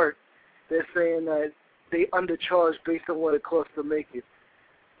start, they're saying that they undercharge based on what it costs to make it.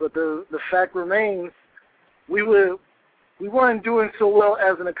 But the fact remains, we were we weren't doing so well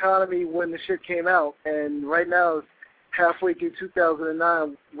as an economy when the shit came out, and right now, it's halfway through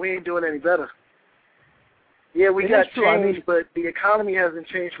 2009, we ain't doing any better. Yeah, we got changed, but the economy hasn't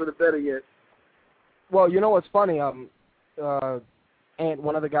changed for the better yet. Well, you know what's funny? Ant,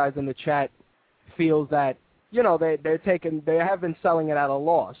 one of the guys in the chat, feels that, you know, they have been selling it at a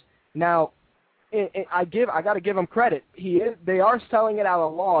loss. Now, I got to give them credit. They are selling it at a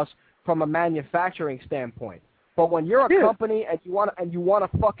loss from a manufacturing standpoint. But when you're a company and you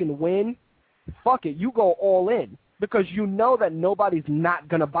want to fucking win, fuck it, you go all in, because you know that nobody's not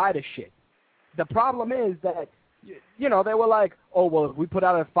gonna buy the shit. The problem is that, you know, they were like, oh, well, if we put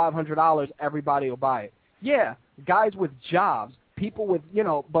out at $500, everybody will buy it. Yeah, guys with jobs, people with, you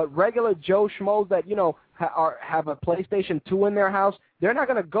know, but regular Joe Schmoes that, you know, have a PlayStation 2 in their house, they're not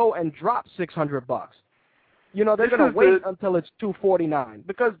going to go and drop $600. You know, they're going to wait until it's $249,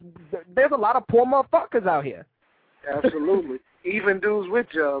 because there's a lot of poor motherfuckers out here. Absolutely. Even dudes with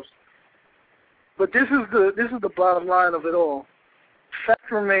jobs. But this is the bottom line of it all.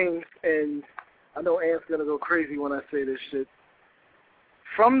 Fact remains, and I know Ant's going to go crazy when I say this shit.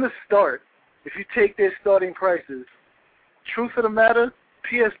 From the start, if you take their starting prices, truth of the matter,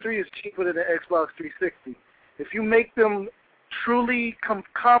 PS3 is cheaper than the Xbox 360. If you make them truly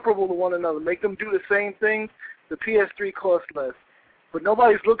comparable to one another, make them do the same things, the PS3 costs less. But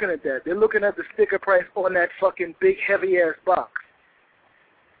nobody's looking at that. They're looking at the sticker price on that fucking big, heavy-ass box.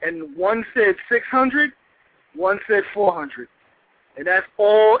 And one said $600, one said $400. And that's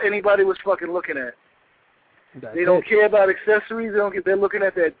all anybody was fucking looking at. They don't care about accessories. They're looking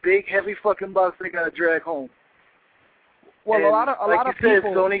at that big, heavy fucking box they got to drag home. Well, and a lot of people,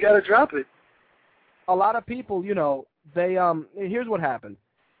 said, Sony got to drop it. A lot of people, you know, they here's what happened.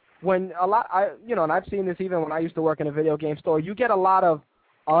 When and I've seen this even when I used to work in a video game store, you get a lot of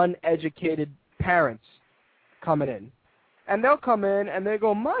uneducated parents coming in. And they'll come in and they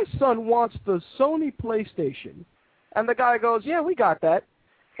go, my son wants the Sony PlayStation. And the guy goes, yeah, we got that.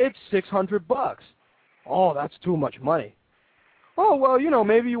 It's $600. Oh, that's too much money. Oh, well, you know,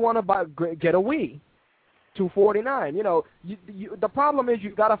 maybe you want to get a Wii. $249. You know, the problem is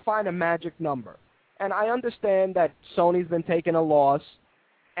you've got to find a magic number. And I understand that Sony's been taking a loss,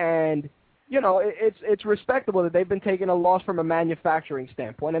 and, you know, it's respectable that they've been taking a loss from a manufacturing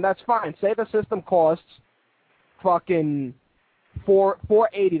standpoint, and that's fine. Say the system costs fucking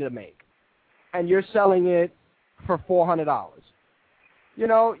 $480 to make, and you're selling it for $400. You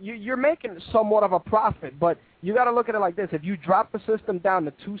know, you're making somewhat of a profit, but you got to look at it like this. If you drop the system down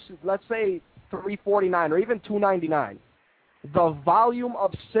to let's say $349 or even $299, the volume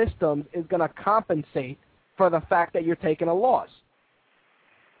of systems is going to compensate for the fact that you're taking a loss.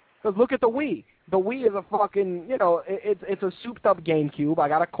 Because look at the Wii. The Wii is a fucking, you know, it's a souped-up GameCube. I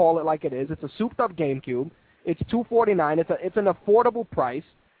got to call it like it is. It's a souped-up GameCube. It's $249. It's an affordable price.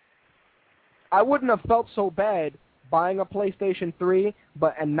 I wouldn't have felt so bad buying a PlayStation 3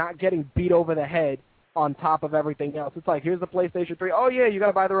 and not getting beat over the head on top of everything else. It's like, here's the PlayStation 3. Oh, yeah, you got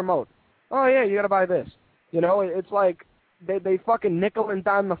to buy the remote. Oh, yeah, you got to buy this. You know, it's like they fucking nickel and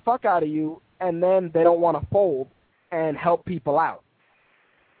dime the fuck out of you, and then they don't want to fold and help people out.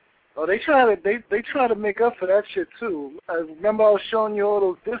 Oh, they try to make up for that shit, too. I remember I was showing you all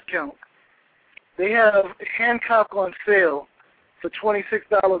those discounts. They have Hancock on sale for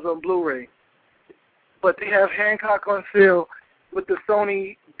 $26 on Blu-ray. But they have Hancock on sale with the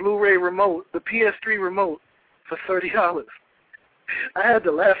Sony Blu-ray remote, the PS3 remote, for $30. I had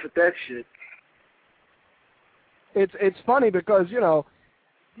to laugh at that shit. It's funny because, you know,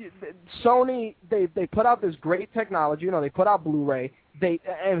 Sony, they put out this great technology. You know, they put out Blu-ray.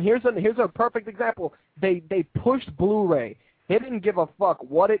 And here's a perfect example. They pushed Blu-ray. They didn't give a fuck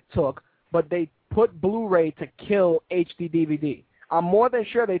what it took, but they put Blu-ray to kill HD DVD. I'm more than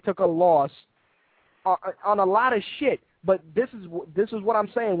sure they took a loss on a lot of shit, but this is what I'm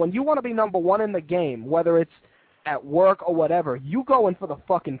saying. When you want to be number one in the game, whether it's at work or whatever, you go in for the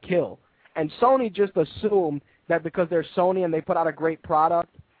fucking kill. And Sony just assumed that because they're Sony and they put out a great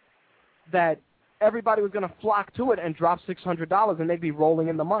product, that everybody was going to flock to it and drop $600 and they'd be rolling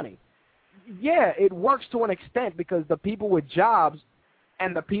in the money. Yeah, it works to an extent because the people with jobs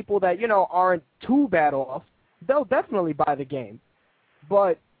and the people that, you know, aren't too bad off, they'll definitely buy the game.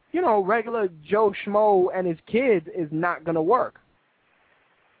 But, you know, regular Joe Schmo and his kids is not going to work.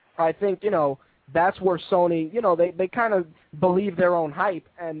 I think, you know, that's where Sony, you know, they kind of believe their own hype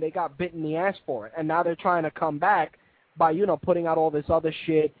and they got bit in the ass for it. And now they're trying to come back by, you know, putting out all this other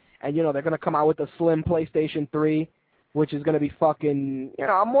shit. And, you know, they're going to come out with the slim PlayStation 3, which is going to be fucking, you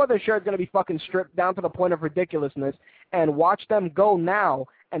know, I'm more than sure it's going to be fucking stripped down to the point of ridiculousness. And watch them go now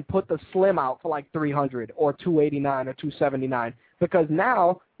and put the Slim out for like $300 or $289 or $279 because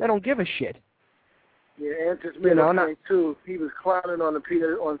now they don't give a shit. Yeah, Antis made a point too. He was clowning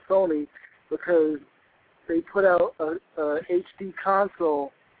on Sony because they put out a HD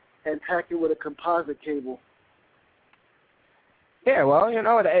console and pack it with a composite cable. Yeah, well, you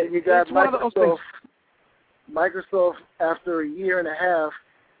got it's one of those things. Microsoft, after a year and a half,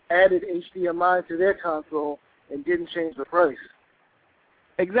 added HDMI to their console and didn't change the price.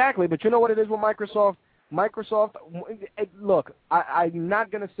 Exactly, but you know what it is with Microsoft? Look, I'm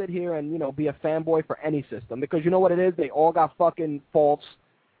not going to sit here and, be a fanboy for any system because you know what it is? They all got fucking faults,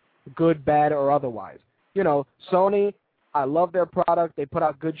 good, bad, or otherwise. Sony, I love their product. They put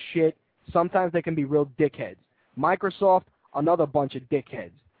out good shit. Sometimes they can be real dickheads. Microsoft, another bunch of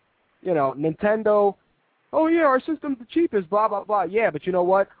dickheads. Nintendo, oh yeah, our system's the cheapest, blah, blah, blah. Yeah, but you know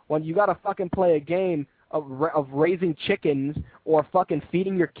what? When you got to fucking play a game of raising chickens or fucking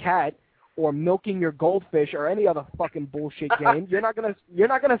feeding your cat or milking your goldfish or any other fucking bullshit game, you're not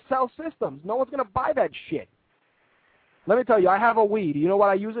gonna sell systems. No one's gonna buy that shit. Let me tell you, I have a Wii. Do you know what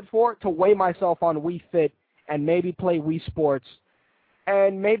I use it for? To weigh myself on Wii Fit and maybe play Wii Sports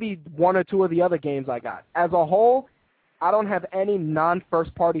and maybe one or two of the other games I got. As a whole, I don't have any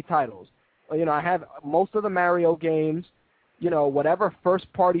non-first-party titles. I have most of the Mario games, whatever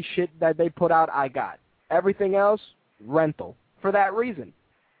first-party shit that they put out, I got. Everything else, rental. For that reason.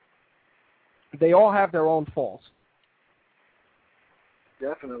 They all have their own faults.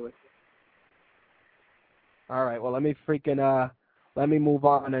 Definitely. All right, well, let me move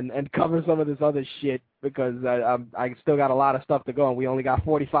on and cover some of this other shit because I still got a lot of stuff to go, and we only got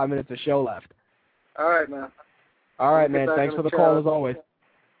 45 minutes of show left. All right, man. All right, man. Thanks for the call, as always.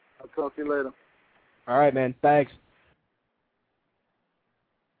 I'll talk to you later. All right, man. Thanks.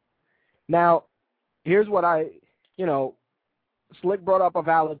 Now, here's what Slick brought up a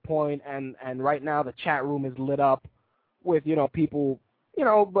valid point, and right now the chat room is lit up with, people,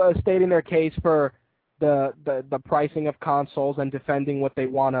 stating their case for the pricing of consoles and defending what they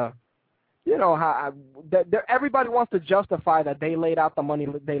want to, everybody wants to justify that they laid out the money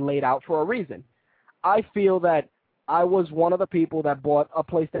they laid out for a reason. I feel that I was one of the people that bought a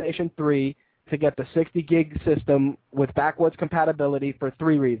PlayStation 3 to get the 60-gig system with backwards compatibility for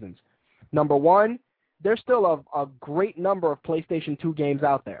 3 reasons. Number one, there's still a great number of PlayStation 2 games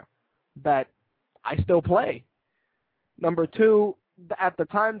out there that I still play. Number two, at the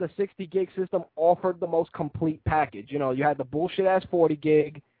time, the 60-gig system offered the most complete package. You had the bullshit-ass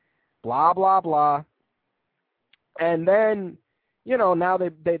 40-gig, blah, blah, blah. And then, now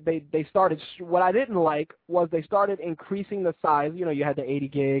they started, what I didn't like was they started increasing the size. You had the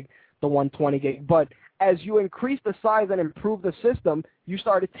 80-gig, the 120-gig. But as you increase the size and improve the system, you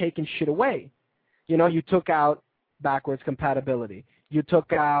started taking shit away. You took out backwards compatibility. You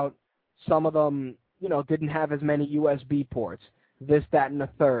took out some of them, didn't have as many USB ports, this, that, and the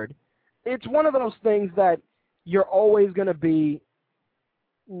third. It's one of those things that you're always going to be,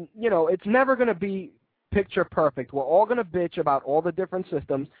 it's never going to be picture perfect. We're all going to bitch about all the different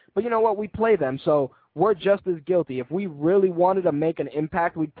systems, but you know what? We play them, so we're just as guilty. If we really wanted to make an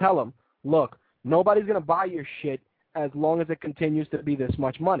impact, we'd tell them, look, nobody's going to buy your shit as long as it continues to be this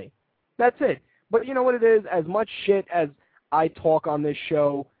much money. That's it. But you know what it is? As much shit as I talk on this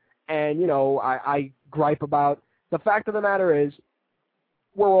show and, I gripe about, the fact of the matter is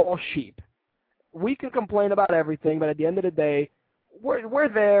we're all sheep. We can complain about everything, but at the end of the day, we're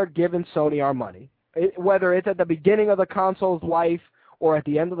there giving Sony our money. Whether it's at the beginning of the console's life or at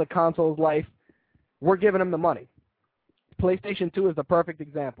the end of the console's life, we're giving them the money. PlayStation 2 is the perfect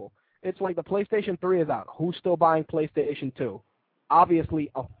example. It's like the PlayStation 3 is out. Who's still buying PlayStation 2?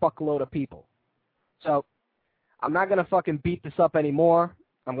 Obviously, a fuckload of people. So, I'm not going to fucking beat this up anymore.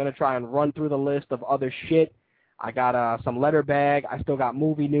 I'm going to try and run through the list of other shit. I got some letter bag. I still got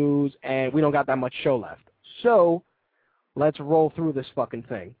movie news, and we don't got that much show left. So, let's roll through this fucking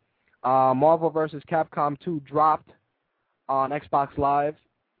thing. Marvel vs. Capcom 2 dropped on Xbox Live.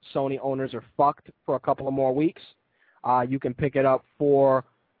 Sony owners are fucked for a couple of more weeks. You can pick it up for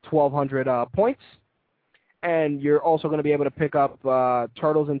 1,200 points. And you're also going to be able to pick up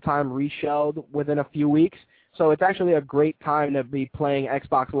Turtles in Time Reshelled within a few weeks. So it's actually a great time to be playing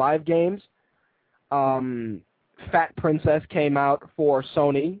Xbox Live games. Fat Princess came out for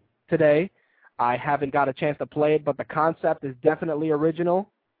Sony today. I haven't got a chance to play it, but the concept is definitely original.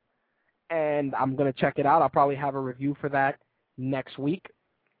 And I'm going to check it out. I'll probably have a review for that next week.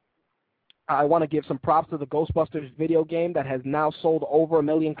 I want to give some props to the Ghostbusters video game that has now sold over 1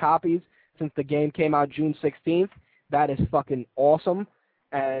 million copies since the game came out June 16th. That is fucking awesome.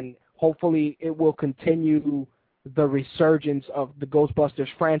 And hopefully it will continue the resurgence of the Ghostbusters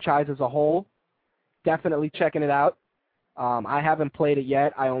franchise as a whole. Definitely checking it out. I haven't played it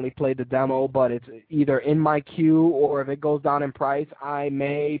yet. I only played the demo, but it's either in my queue or if it goes down in price, I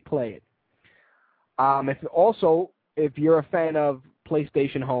may play it. If you're a fan of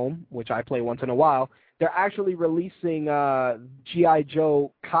PlayStation Home, which I play once in a while, they're actually releasing G.I.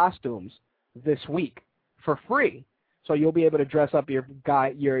 Joe costumes this week for free. So you'll be able to dress up your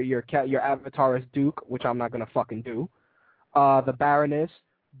avatar as Duke, which I'm not gonna fucking do, the Baroness,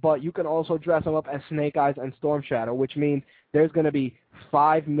 but you can also dress them up as Snake Eyes and Storm Shadow, which means there's gonna be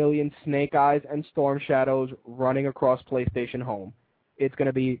 5 million Snake Eyes and Storm Shadows running across PlayStation Home. It's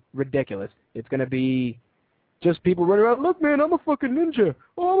gonna be ridiculous. It's gonna be just people running around. Look, man, I'm a fucking ninja.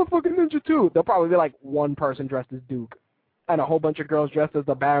 Oh, I'm a fucking ninja too. There'll probably be like one person dressed as Duke, and a whole bunch of girls dressed as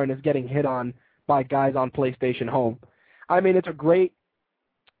the Baroness getting hit on by guys on PlayStation Home. I mean, it's a great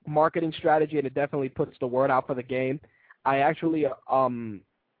marketing strategy, and it definitely puts the word out for the game. I actually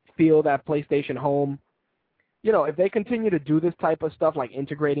feel that PlayStation Home, if they continue to do this type of stuff, like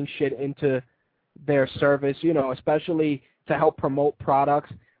integrating shit into their service, especially to help promote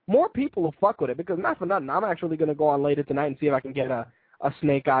products, more people will fuck with it, because not for nothing, I'm actually going to go on later tonight and see if I can get a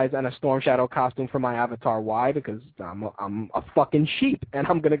Snake Eyes and a Storm Shadow costume for my avatar. Why? Because I'm a fucking sheep, and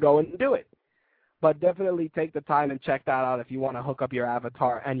I'm going to go and do it. But definitely take the time and check that out if you want to hook up your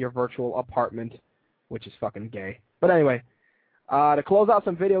avatar and your virtual apartment, which is fucking gay. But anyway, to close out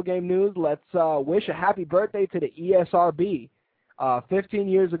some video game news, let's wish a happy birthday to the ESRB. 15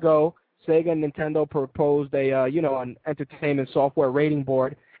 years ago, Sega and Nintendo proposed an entertainment software rating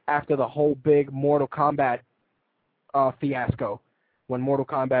board after the whole big Mortal Kombat fiasco, when Mortal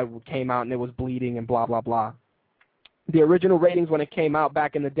Kombat came out and it was bleeding and blah, blah, blah. The original ratings when it came out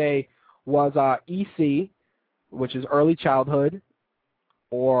back in the day was EC, which is early childhood,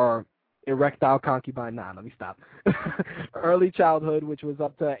 or erectile concubine. Nah, let me stop. Early childhood, which was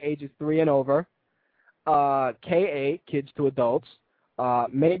up to ages 3 and over. KA, kids to adults,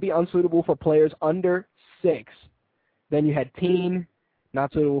 may be unsuitable for players under 6. Then you had teen,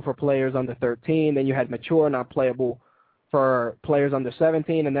 not suitable for players under 13. Then you had mature, not playable for players under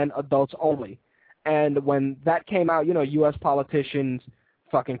 17, and then adults only. And when that came out, U.S. politicians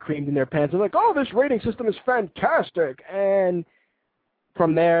fucking creamed in their pants. They're like, oh, this rating system is fantastic. And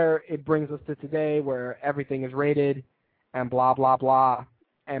from there, it brings us to today where everything is rated and blah, blah, blah.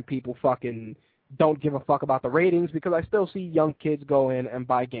 And people fucking don't give a fuck about the ratings, because I still see young kids go in and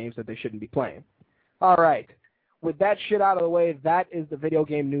buy games that they shouldn't be playing. All right. With that shit out of the way, that is the video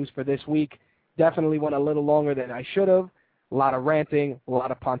game news for this week. Definitely went a little longer than I should have. A lot of ranting, a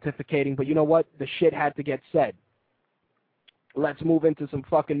lot of pontificating. But you know what? The shit had to get said. Let's move into some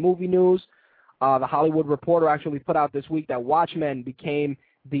fucking movie news. The Hollywood Reporter actually put out this week that Watchmen became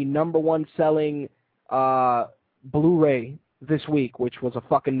the #1 selling Blu-ray this week, which was a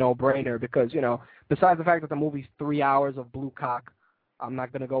fucking no-brainer because, besides the fact that the movie's 3 hours of blue cock, I'm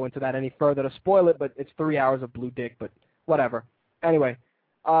not going to go into that any further to spoil it, but it's 3 hours of blue dick, but whatever. Anyway,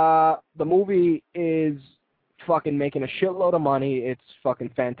 the movie is fucking making a shitload of money. It's fucking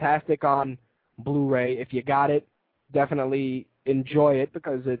fantastic on Blu-ray. If you got it, definitely enjoy it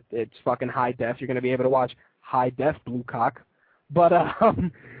because it's fucking high def. You're going to be able to watch high def blue cock. But,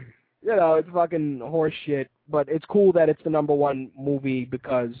 it's fucking horse shit. But it's cool that it's the #1 movie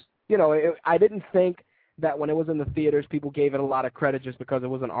because, I didn't think that when it was in the theaters, people gave it a lot of credit just because it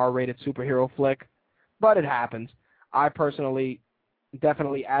was an R-rated superhero flick. But it happens. I personally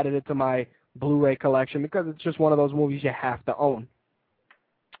definitely added it to my Blu-ray collection because it's just one of those movies you have to own.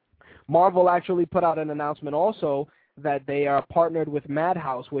 Marvel actually put out an announcement also that they are partnered with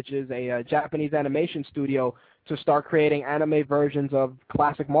Madhouse, which is a Japanese animation studio, to start creating anime versions of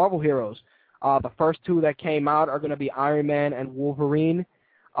classic Marvel heroes. The first 2 that came out are going to be Iron Man and Wolverine.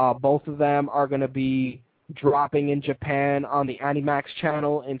 Both of them are going to be dropping in Japan on the Animax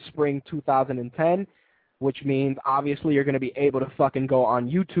channel in spring 2010, which means obviously you're going to be able to fucking go on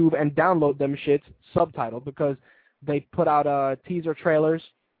YouTube and download them shits subtitled because they put out teaser trailers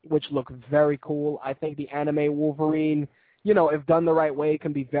which look very cool. I think the anime Wolverine, if done the right way,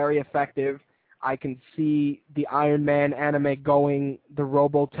 can be very effective. I can see the Iron Man anime going the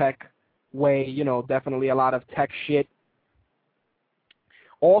Robotech way, definitely a lot of tech shit.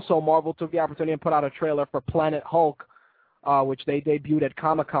 Also, Marvel took the opportunity and put out a trailer for Planet Hulk, which they debuted at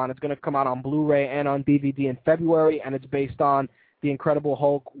Comic-Con. It's going to come out on Blu-ray and on DVD in February, and it's based on the Incredible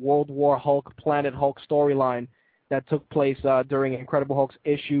Hulk, World War Hulk, Planet Hulk storyline that took place during Incredible Hulk's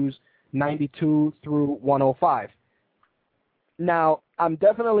issues 92 through 105. Now, I'm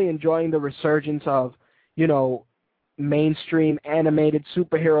definitely enjoying the resurgence of, mainstream animated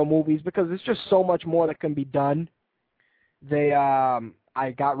superhero movies because there's just so much more that can be done.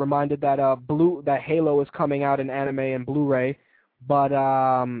 I got reminded that that Halo is coming out in anime and Blu-ray, but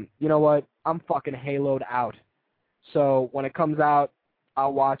you know what? I'm fucking Halo'd out. So when it comes out,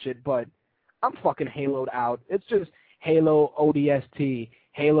 I'll watch it, but I'm fucking Halo'd out. It's just Halo ODST,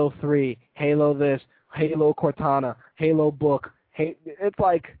 Halo 3, Halo this, Halo Cortana, Halo book. It's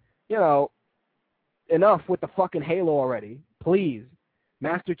like, you know, enough with the fucking Halo already. Please.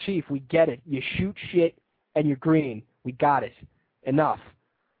 Master Chief, we get it. You shoot shit and you're green. We got it. Enough.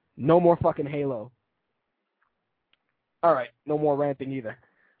 No more fucking Halo. All right, no more ranting either.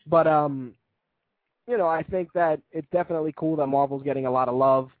 But, you know, I think that it's definitely cool that Marvel's getting a lot of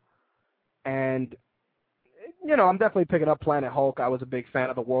love. And, you know, I'm definitely picking up Planet Hulk. I was a big fan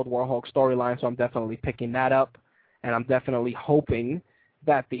of the World War Hulk storyline, so I'm definitely picking that up. And I'm definitely hoping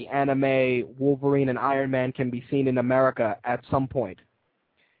that the anime Wolverine and Iron Man can be seen in America at some point.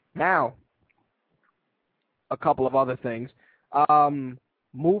 Now, a couple of other things.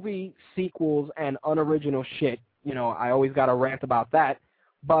 Movie sequels and unoriginal shit. You know, I always got to rant about that.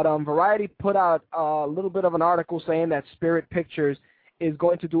 But Variety put out a little bit of an article saying that Spirit Pictures is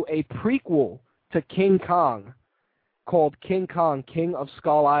going to do a prequel to King Kong called King Kong, King of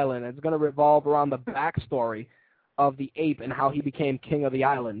Skull Island. It's going to revolve around the backstory of the ape and how he became king of the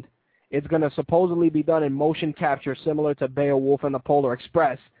island. It's going to supposedly be done in motion capture similar to Beowulf and the Polar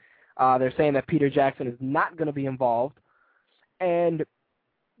Express. They're saying that Peter Jackson is not going to be involved. And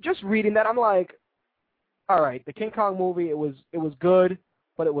just reading that, I'm like, all right, the King Kong movie, it was good,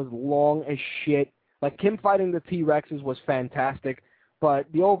 but it was long as shit. Like, him fighting the T-Rexes was fantastic, but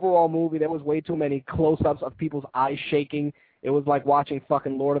the overall movie, there was way too many close-ups of people's eyes shaking. It was like watching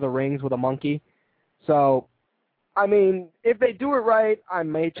fucking Lord of the Rings with a monkey. So, I mean, if they do it right, I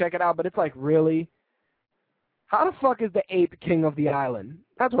may check it out, but it's like, really? How the fuck is the ape king of the island?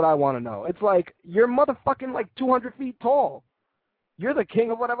 That's what I want to know. It's like, you're motherfucking like 200 feet tall. You're the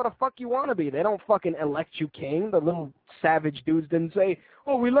king of whatever the fuck you want to be. They don't fucking elect you king. The little savage dudes didn't say,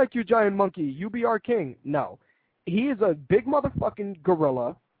 oh, we like you, giant monkey. You be our king. No. He is a big motherfucking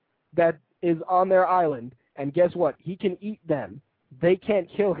gorilla that is on their island, and guess what? He can eat them. They can't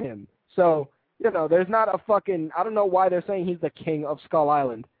kill him. So, you know, there's not a fucking, I don't know why they're saying he's the king of Skull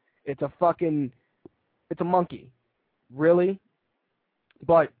Island. It's a monkey. Really?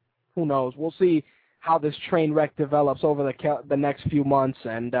 But who knows? We'll see how this train wreck develops over the next few months,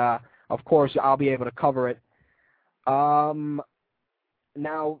 and, of course, I'll be able to cover it. Now,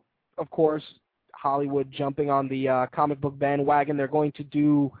 of course, Hollywood jumping on the comic book bandwagon. They're going to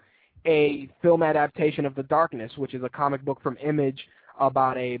do a film adaptation of The Darkness, which is a comic book from Image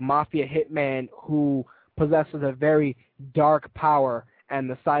about a mafia hitman who possesses a very dark power, and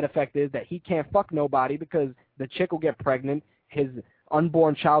the side effect is that he can't fuck nobody because the chick will get pregnant, his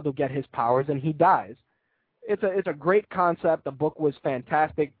unborn child will get his powers, and he dies. It's a great concept. The book was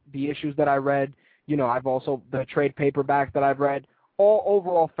fantastic. The issues that I read, you know, the trade paperbacks that I've read, all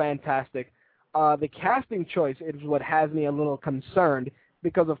overall fantastic. The casting choice is what has me a little concerned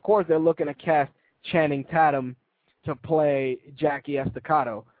because, of course, they're looking to cast Channing Tatum to play Jackie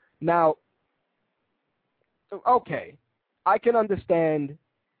Estacado. Now, okay, I can understand,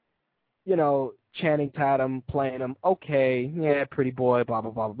 you know, Channing Tatum playing him. Okay, yeah, pretty boy, blah,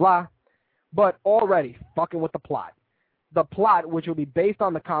 blah, blah, blah, blah. But already fucking with the plot. The plot, which will be based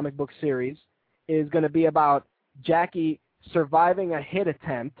on the comic book series, is going to be about Jackie surviving a hit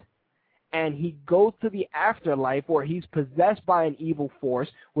attempt, and he goes to the afterlife where he's possessed by an evil force,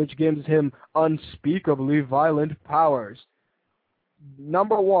 which gives him unspeakably violent powers.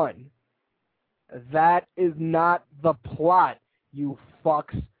 Number one, that is not the plot, you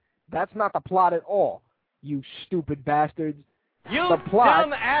fucks. That's not the plot at all, you stupid bastards. You the plot,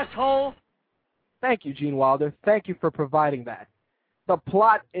 dumb asshole! Thank you, Gene Wilder. Thank you for providing that. The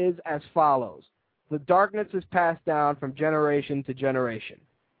plot is as follows. The darkness is passed down from generation to generation.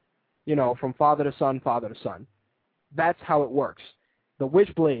 You know, from father to son, father to son. That's how it works. The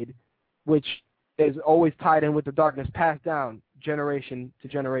Witchblade, which is always tied in with the darkness, passed down generation to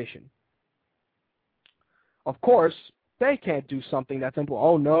generation. Of course, they can't do something that simple.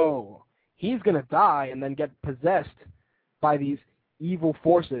 Oh, no, he's going to die and then get possessed by these evil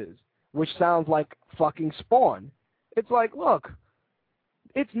forces, which sounds like fucking Spawn. It's like, look,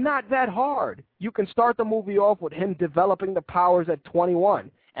 it's not that hard. You can start the movie off with him developing the powers at 21,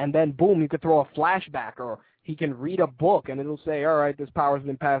 and then, boom, you could throw a flashback, or he can read a book, and it'll say, all right, this power's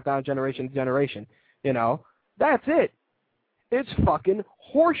been passed down generation to generation. You know, that's it. It's fucking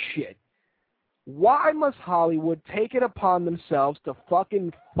horseshit. Why must Hollywood take it upon themselves to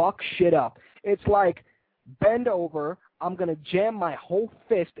fucking fuck shit up? It's like bend over, I'm going to jam my whole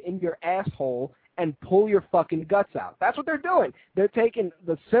fist in your asshole and pull your fucking guts out. That's what they're doing. They're taking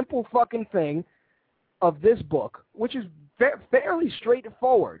the simple fucking thing of this book, which is fairly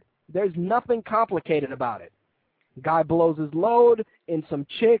straightforward. There's nothing complicated about it. Guy blows his load in some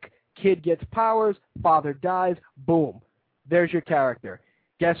chick, kid gets powers, father dies, boom. There's your character.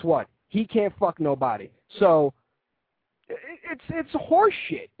 Guess what? He can't fuck nobody. So it's horse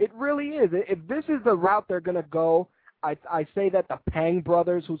shit. It really is. If this is the route they're going to go, I say that the Pang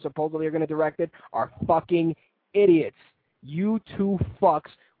brothers, who supposedly are going to direct it, are fucking idiots. You two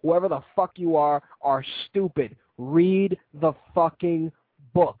fucks, whoever the fuck you are stupid. Read the fucking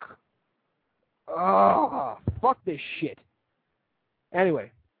book. Ugh, fuck this shit.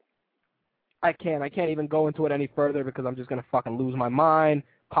 Anyway, I can't even go into it any further because I'm just going to fucking lose my mind,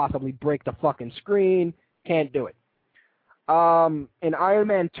 possibly break the fucking screen. Can't do it. In Iron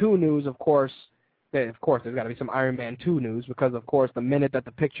Man 2 news, of course, there's got to be some Iron Man 2 news because, of course, the minute that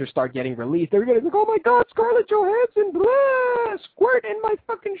the pictures start getting released, everybody's like, oh my God, Scarlett Johansson, blah, squirt in my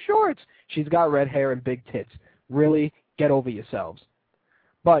fucking shorts. She's got red hair and big tits. Really, get over yourselves.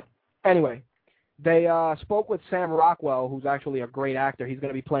 But anyway, they spoke with Sam Rockwell, who's actually a great actor. He's going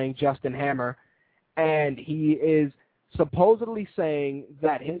to be playing Justin Hammer, and he is supposedly saying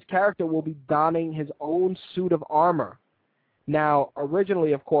that his character will be donning his own suit of armor. Now,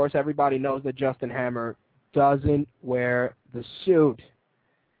 originally, of course, everybody knows that Justin Hammer doesn't wear the suit.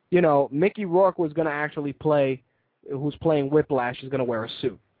 You know, Mickey Rourke was going to actually play, who's playing Whiplash, is going to wear a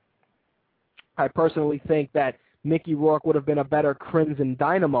suit. I personally think that Mickey Rourke would have been a better Crimson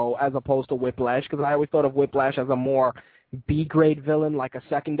Dynamo as opposed to Whiplash, because I always thought of Whiplash as a more B-grade villain, like a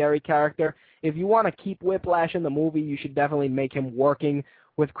secondary character. If you want to keep Whiplash in the movie, you should definitely make him working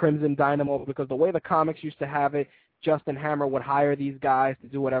with Crimson Dynamo, because the way the comics used to have it, Justin Hammer would hire these guys to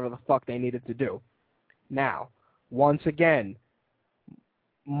do whatever the fuck they needed to do. Now, once again,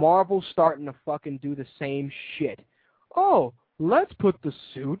 Marvel's starting to fucking do the same shit. Oh, let's put the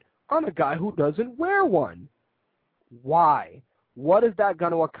suit on a guy who doesn't wear one. Why? What is that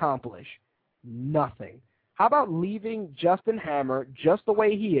going to accomplish? Nothing. How about leaving Justin Hammer just the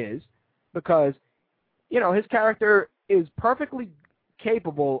way he is? Because, you know, his character is perfectly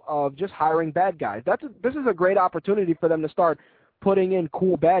capable of just hiring bad guys. This is a great opportunity for them to start putting in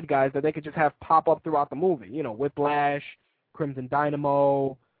cool bad guys that they could just have pop up throughout the movie. You know, Whiplash, Crimson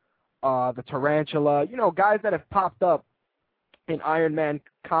Dynamo, the Tarantula. You know, guys that have popped up in Iron Man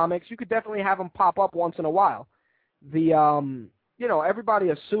comics. You could definitely have them pop up once in a while. You know, everybody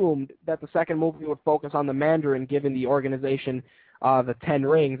assumed that the second movie would focus on the Mandarin, given the organization, the 10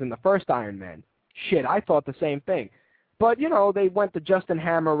 Rings in the first Iron Man. Shit, I thought the same thing. But, you know, they went the Justin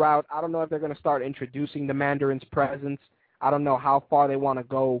Hammer route. I don't know if they're going to start introducing the Mandarin's presence. I don't know how far they want to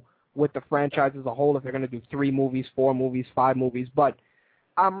go with the franchise as a whole, if they're going to do 3 movies, 4 movies, 5 movies. But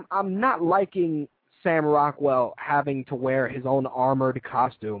I'm not liking Sam Rockwell having to wear his own armored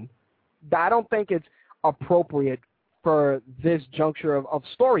costume. I don't think it's appropriate for this juncture of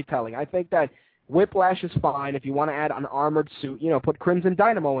storytelling. I think that Whiplash is fine. If you want to add an armored suit, you know, put Crimson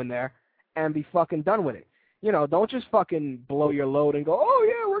Dynamo in there and be fucking done with it. You know, don't just fucking blow your load and go, oh,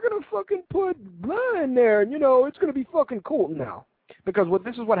 yeah, we're going to fucking put blah in there, and, you know, it's going to be fucking cool. No. Because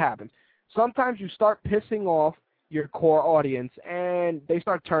this is what happens. Sometimes you start pissing off your core audience, and they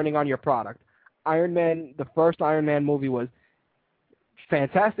start turning on your product. Iron Man, the first Iron Man movie was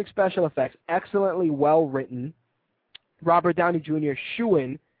fantastic special effects, excellently well-written. Robert Downey Jr.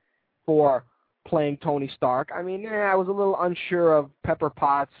 shoo-in for playing Tony Stark. I mean, I was a little unsure of Pepper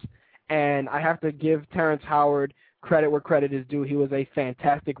Potts, and I have to give Terrence Howard credit where credit is due. He was a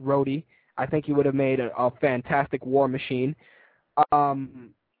fantastic roadie. I think he would have made a fantastic War Machine. You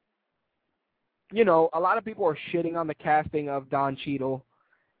know, a lot of people are shitting on the casting of Don Cheadle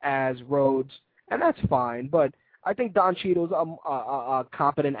as Rhodes, and that's fine, but I think Don Cheadle's a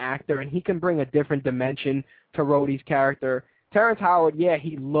competent actor, and he can bring a different dimension to Rhodey's character. Terrence Howard, yeah,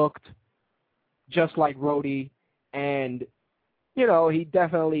 he looked just like Rhodey, and, you know, he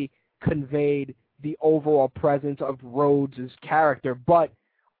definitely conveyed the overall presence of Rhodes' character, but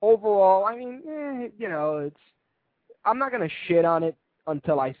overall, I mean, you know, I'm not going to shit on it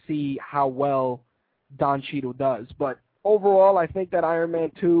until I see how well Don Cheadle does, but overall, I think that Iron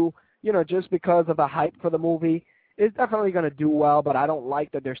Man 2, you know, just because of the hype for the movie, is definitely going to do well, but I don't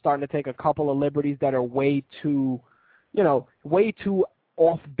like that they're starting to take a couple of liberties that are way too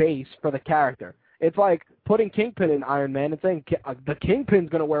off base for the character. It's like putting Kingpin in Iron Man and saying the Kingpin's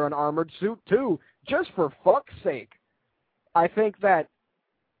going to wear an armored suit too, just for fuck's sake. I think that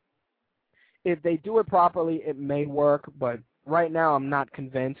if they do it properly, it may work, but right now I'm not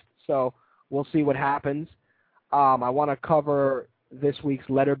convinced, so we'll see what happens. I want to cover this week's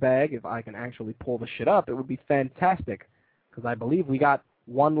letter bag. If I can actually pull the shit up, it would be fantastic, because I believe we got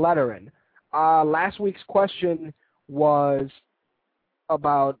one letter in. Last week's question was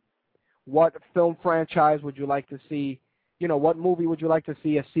about what film franchise would you like to see, what movie would you like to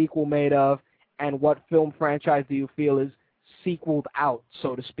see a sequel made of, and what film franchise do you feel is sequeled out,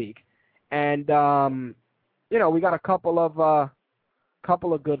 so to speak. And, we got a couple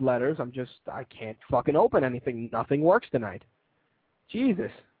of good letters. I can't fucking open anything. Nothing works tonight.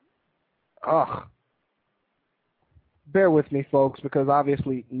 Jesus. Ugh. Bear with me, folks, because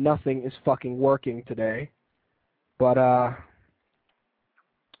obviously nothing is fucking working today. But,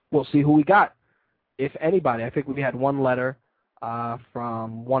 we'll see who we got, if anybody. I think we had one letter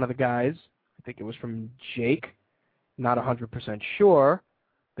from one of the guys. I think it was from Jake. Not 100% sure,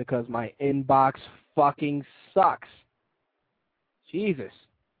 because my inbox fucking sucks. Jesus.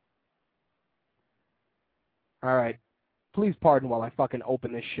 All right. Please pardon while I fucking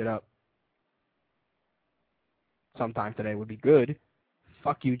open this shit up. Sometime today would be good.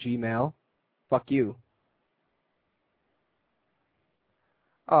 Fuck you, Gmail. Fuck you.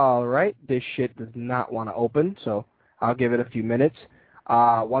 All right. This shit does not want to open, so I'll give it a few minutes.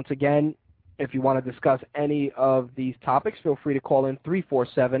 Once again, if you want to discuss any of these topics, feel free to call in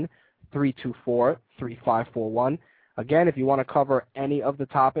 347-324-3541. Again, if you want to cover any of the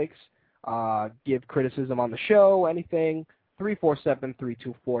topics, give criticism on the show, anything,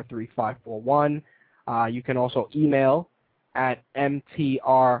 347-324-3541. You can also email at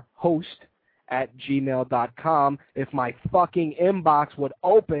mtrhost@gmail.com. If my fucking inbox would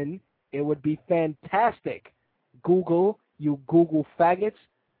open, it would be fantastic. Google, you Google faggots.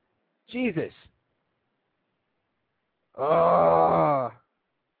 Jesus. All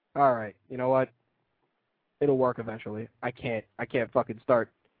right. You know what? It'll work eventually. I can't fucking start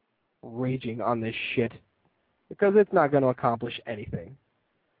raging on this shit, because it's not going to accomplish anything.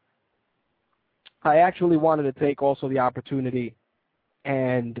 I actually wanted to take also the opportunity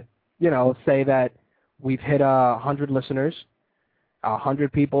and, say that we've hit 100 listeners.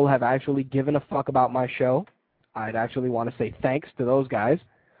 100 people have actually given a fuck about my show. I'd actually want to say thanks to those guys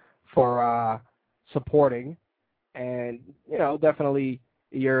for supporting, and definitely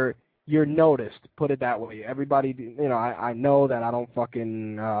you're noticed. Put it that way. Everybody, I know that I don't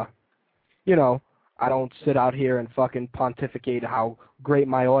fucking, I don't sit out here and fucking pontificate how great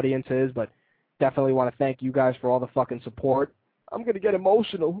my audience is, but definitely want to thank you guys for all the fucking support. I'm gonna get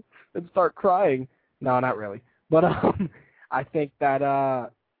emotional and start crying. No, not really, but I think that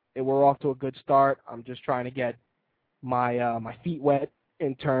we're off to a good start. I'm just trying to get my feet wet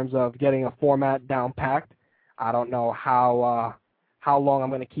in terms of getting a format down packed. I don't know how long I'm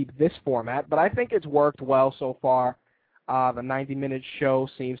going to keep this format, but I think it's worked well so far. The 90-minute show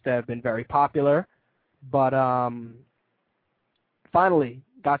seems to have been very popular, but finally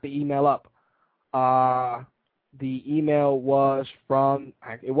got the email up. The email was from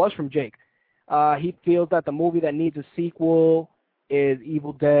Jake. He feels that the movie that needs a sequel is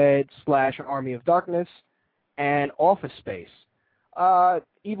Evil Dead / Army of Darkness and Office Space.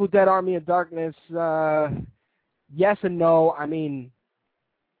 Evil Dead Army of Darkness, yes and no. I mean,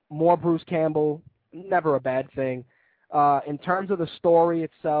 more Bruce Campbell, never a bad thing. In terms of the story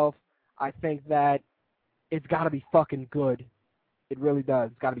itself, I think that it's got to be fucking good. It really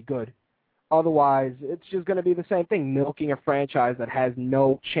does. It's got to be good. Otherwise, it's just going to be the same thing, milking a franchise that has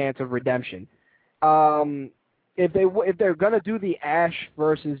no chance of redemption. If they're going to do the Ash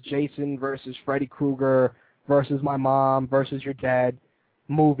versus Jason versus Freddy Krueger versus my mom versus your dad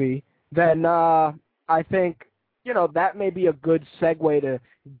movie, then I think, that may be a good segue to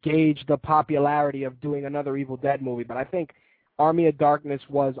gauge the popularity of doing another Evil Dead movie. But I think Army of Darkness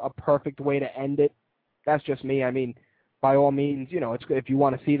was a perfect way to end it. That's just me. I mean, by all means, if you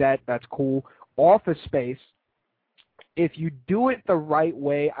want to see that, that's cool. Office Space, if you do it the right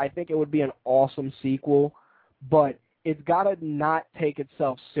way, I think it would be an awesome sequel, but it's got to not take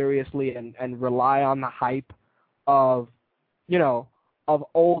itself seriously and rely on the hype of, of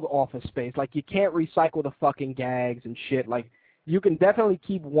old Office Space. Like, you can't recycle the fucking gags and shit. Like, you can definitely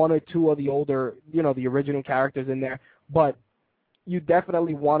keep one or two of the older, the original characters in there, but you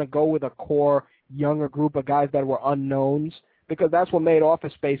definitely want to go with a core younger group of guys that were unknowns, because that's what made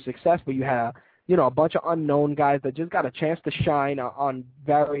Office Space successful. You have, a bunch of unknown guys that just got a chance to shine on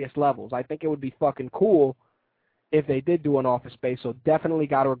various levels. I think it would be fucking cool if they did do an Office Space, so definitely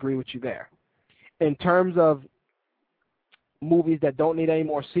got to agree with you there. In terms of movies that don't need any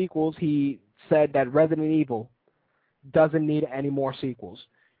more sequels, he said that Resident Evil doesn't need any more sequels.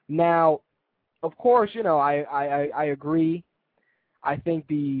 Now, of course, I agree. I think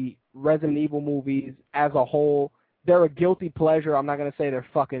the Resident Evil movies as a whole, they're a guilty pleasure. I'm not going to say they're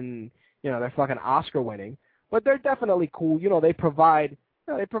fucking, they're fucking Oscar winning, but they're definitely cool. They provide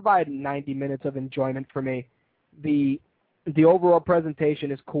 90 minutes of enjoyment for me. The overall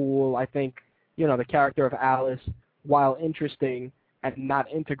presentation is cool. I think, the character of Alice, while interesting and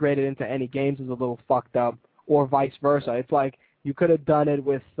not integrated into any games, is a little fucked up, or vice versa. It's like you could have done it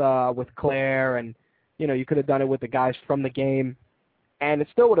with Claire, and you could have done it with the guys from the game, and it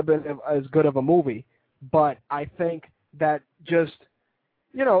still would have been as good of a movie. But I think that just,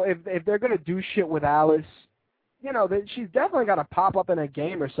 if they're gonna do shit with Alice, that she's definitely got to pop up in a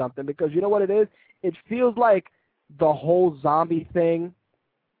game or something, because you know what it is? It feels like the whole zombie thing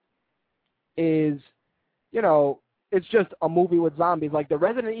is, it's just a movie with zombies. Like, the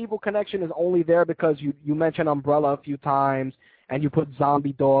Resident Evil connection is only there because you mentioned Umbrella a few times and you put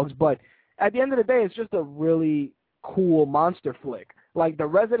zombie dogs, but at the end of the day, it's just a really cool monster flick. Like, the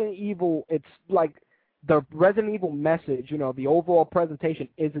Resident Evil, it's like the Resident Evil message, the overall presentation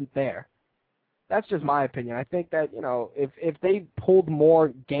isn't there. That's just my opinion. I think that, if they pulled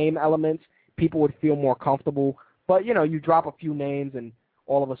more game elements, people would feel more comfortable. But, you drop a few names and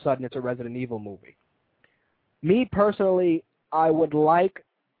all of a sudden it's a Resident Evil movie. Me, personally, I would like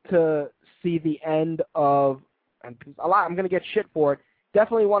to see the end of, and I'm going to get shit for it,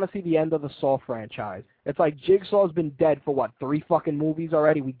 definitely want to see the end of the Saw franchise. It's like Jigsaw's been dead for, 3 fucking movies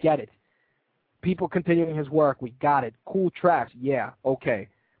already? We get it. People continuing his work, we got it. Cool tracks, yeah, okay.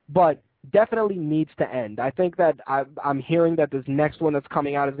 But definitely needs to end. I think that I'm hearing that this next one that's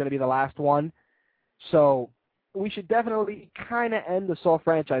coming out is going to be the last one. So we should definitely kind of end the Saw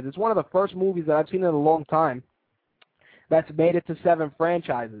franchise. It's one of the first movies that I've seen in a long time that's made it to 7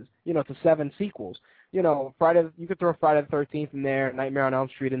 franchises, to 7 sequels. You could throw Friday the 13th in there, Nightmare on Elm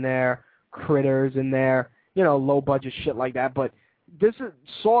Street in there, Critters in there, low-budget shit like that. But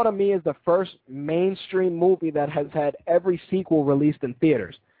Saw to me is the first mainstream movie that has had every sequel released in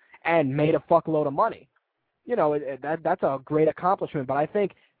theaters and made a fuckload of money. That's a great accomplishment. But I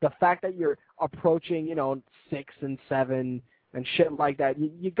think the fact that you're approaching, 6 and 7 and shit like that,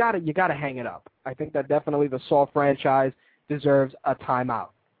 you gotta hang it up. I think that definitely the Saw franchise deserves a timeout.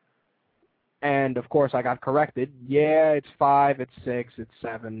 And of course I got corrected. Yeah, it's 5, it's 6, it's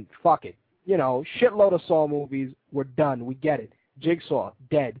 7. Fuck it. Shitload of Saw movies. We're done. We get it. Jigsaw,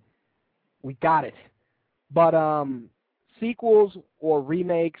 dead. We got it. But sequels or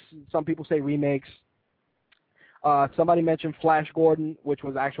remakes, some people say remakes. Somebody mentioned Flash Gordon, which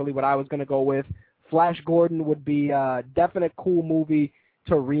was actually what I was going to go with. Flash Gordon would be a definite cool movie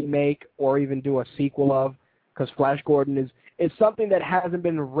to remake or even do a sequel of, because Flash Gordon is something that hasn't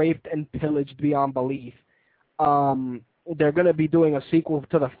been raped and pillaged beyond belief. They're going to be doing a sequel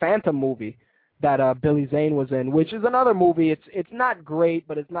to the Phantom movie that Billy Zane was in, which is another movie. It's not great,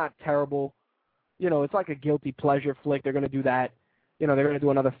 but it's not terrible. It's like a guilty pleasure flick. They're going to do that. They're going to do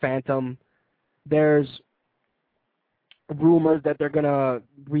another Phantom. There's rumors that they're going to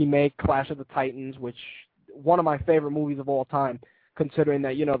remake Clash of the Titans, which one of my favorite movies of all time, considering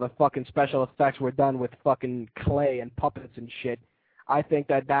that, the fucking special effects were done with fucking clay and puppets and shit. I think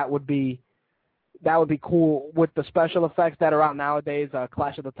that would be cool. With the special effects that are out nowadays,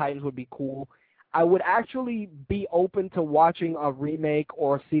 Clash of the Titans would be cool. I would actually be open to watching a remake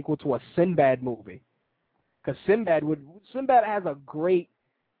or a sequel to a Sinbad movie, because Sinbad has a great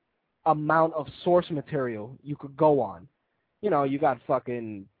amount of source material you could go on. You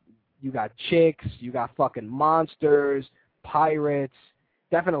got chicks, you got fucking monsters, pirates.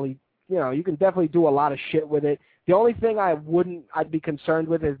 Definitely, you can definitely do a lot of shit with it. The only thing I'd be concerned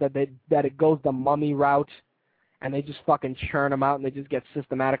with is that it goes the Mummy route, and they just fucking churn them out, and they just get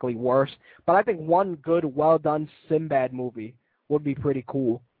systematically worse. But I think one good, well-done Sinbad movie would be pretty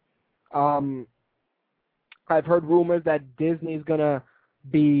cool. I've heard rumors that Disney's going to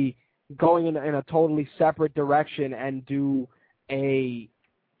be going in a totally separate direction and do a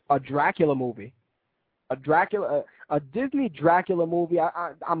Dracula movie. A Disney Dracula movie,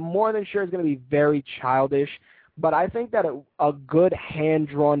 I'm more than sure it's going to be very childish, but I think that a good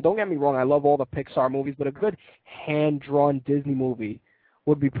hand-drawn, don't get me wrong, I love all the Pixar movies, but a good hand-drawn Disney movie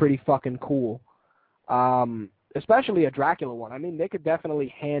would be pretty fucking cool. Especially a Dracula one. I mean, they could definitely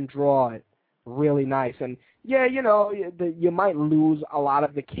hand-draw it really nice. And, yeah, you might lose a lot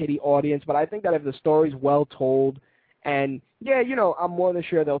of the kiddie audience, but I think that if the story's well told, and, yeah, I'm more than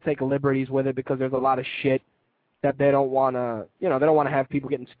sure they'll take liberties with it, because there's a lot of shit that they don't want to, they don't want to have people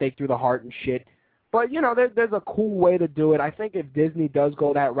getting staked through the heart and shit. But, there's a cool way to do it. I think if Disney does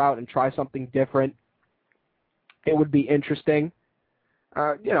go that route and try something different, it would be interesting.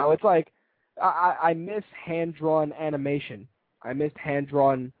 It's like, I miss hand-drawn animation. I missed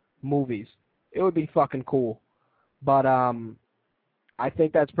hand-drawn movies. It would be fucking cool. But I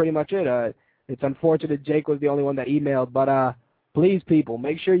think that's pretty much it. It's unfortunate Jake was the only one that emailed, but please, people,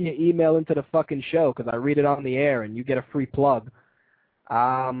 make sure you email into the fucking show because I read it on the air and you get a free plug.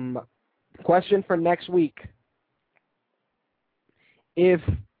 Question for next week. Put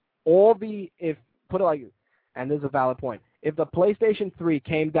it like, and this is a valid point, if the PlayStation 3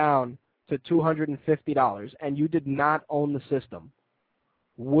 came down to $250 and you did not own the system,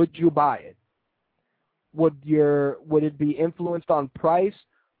 would you buy it? Would it be influenced on price?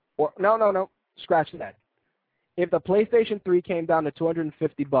 Or no, scratch that. If the PlayStation 3 came down to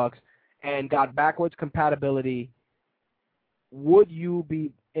 $250 and got backwards compatibility, would you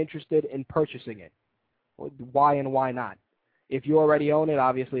be interested in purchasing it? Why and why not? If you already own it,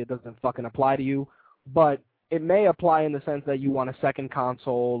 obviously it doesn't fucking apply to you, but it may apply in the sense that you want a second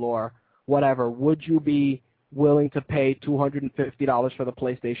console or whatever. Would you be willing to pay $250 for the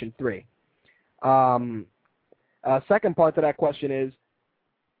PlayStation 3? Second part to that question is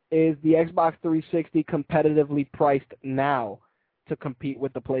the Xbox 360 competitively priced now to compete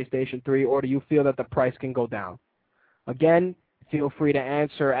with the PlayStation 3, or do you feel that the price can go down? Again, feel free to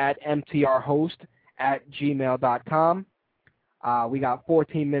answer at mtrhost@gmail.com. We got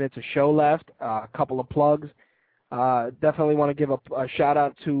 14 minutes of show left, a couple of plugs. Definitely want to give a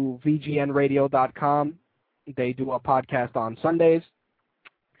shout-out to vgnradio.com. They do a podcast on Sundays,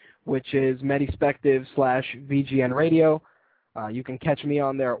 which is Medispective/VGN Radio. You can catch me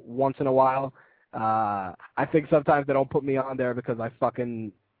on there once in a while. I think sometimes they don't put me on there because I'm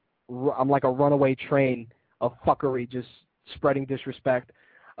like a runaway train of fuckery, just spreading disrespect.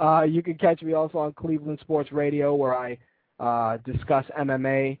 You can catch me also on Cleveland Sports Radio, where I discuss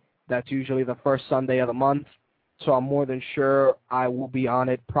MMA. That's usually the first Sunday of the month. So I'm more than sure I will be on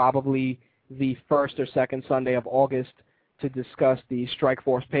it probably the first or second Sunday of August to discuss the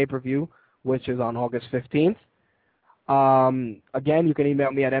Strikeforce pay-per-view, which is on August 15th. Again, you can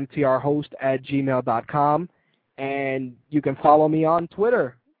email me at mtrhost@gmail.com, and you can follow me on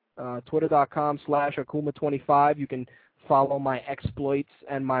Twitter, twitter.com/Akuma25. You can follow my exploits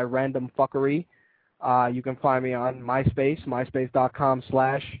and my random fuckery. You can find me on MySpace,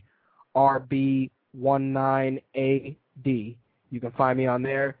 myspace.com/RB19AD. You can find me on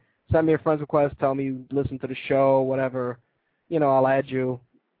there. Send me a friend's request. Tell me you listen to the show, whatever. I'll add you.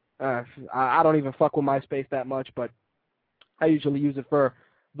 I don't even fuck with MySpace that much, but I usually use it for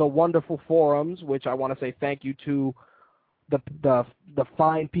the wonderful forums, which I want to say thank you to the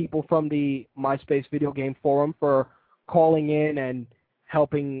fine people from the MySpace video game forum for calling in and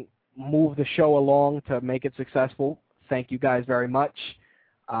helping move the show along to make it successful. Thank you guys very much.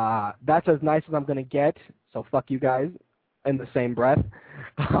 That's as nice as I'm going to get, so fuck you guys in the same breath.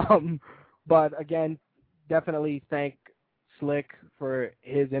 But again, definitely thank Slick for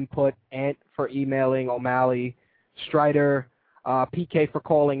his input, Ant for emailing, O'Malley, Strider, PK for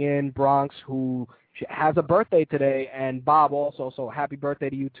calling in, Bronx, who has a birthday today, and Bob also, so happy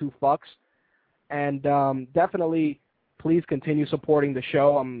birthday to you two fucks. And definitely please continue supporting the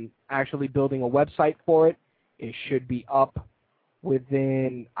show. I'm actually building a website for it. It should be up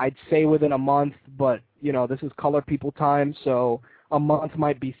within a month, but, this is color people time, so a month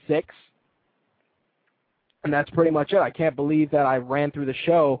might be 6. And that's pretty much it. I can't believe that I ran through the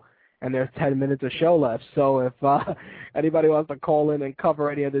show and there's 10 minutes of show left. So if anybody wants to call in and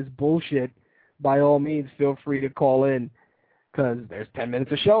cover any of this bullshit, by all means, feel free to call in because there's 10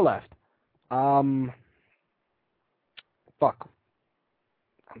 minutes of show left. Fuck.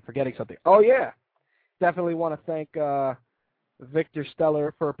 I'm forgetting something. Oh, yeah. Definitely want to thank Victor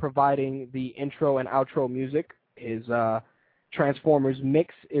Stellar for providing the intro and outro music. His Transformers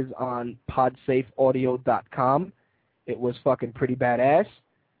mix is on podsafeaudio.com. It was fucking pretty badass.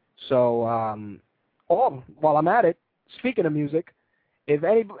 So, while I'm at it, speaking of music, if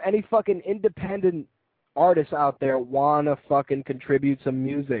any fucking independent artists out there want to fucking contribute some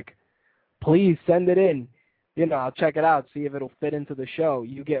music, please send it in. I'll check it out, see if it'll fit into the show.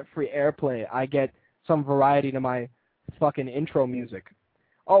 You get free airplay. I get some variety to my fucking intro music.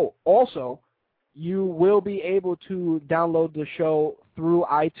 Oh, also, you will be able to download the show through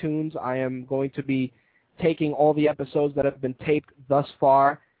iTunes. I am going to be taking all the episodes that have been taped thus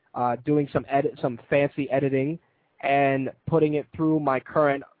far, doing some fancy editing, and putting it through my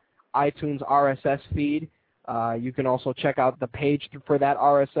current iTunes RSS feed. You can also check out the page for that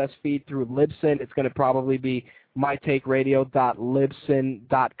RSS feed through Libsyn. It's going to probably be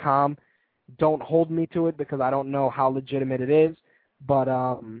mytakeradio.libsyn.com. Don't hold me to it because I don't know how legitimate it is, but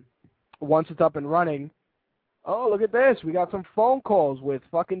once it's up and running, oh, look at this. We got some phone calls with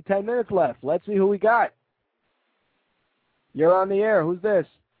fucking 10 minutes left. Let's see who we got. You're on the air. Who's this?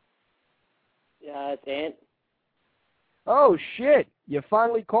 Yeah, it's Ant. Oh, shit. You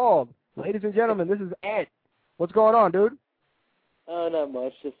finally called. Ladies and gentlemen, this is Ant. What's going on, dude? Oh, not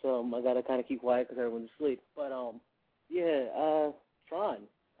much. Just I gotta kind of keep quiet because everyone's asleep. But yeah, Tron.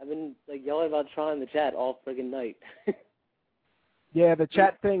 I've been like yelling about Tron in the chat all friggin' night. Yeah, the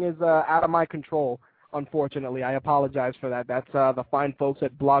chat thing is out of my control, unfortunately. I apologize for that. That's the fine folks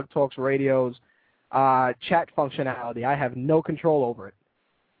at Blog Talks Radio's chat functionality. I have no control over it.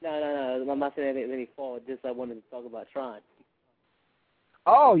 No. I'm not saying any fault. Just I wanted to talk about Tron.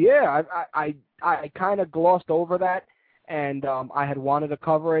 Oh, yeah. I kind of glossed over that, and I had wanted to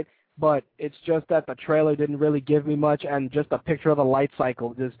cover it, but it's just that the trailer didn't really give me much, and just a picture of the light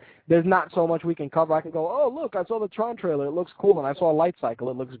cycle. There's not so much we can cover. I can go, oh, look, I saw the Tron trailer. It looks cool, and I saw a light cycle.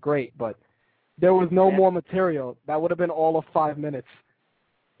 It looks great, but there was no more material. That would have been all of 5 minutes.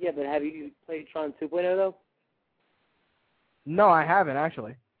 Yeah, but have you played Tron 2.0 though? No, I haven't,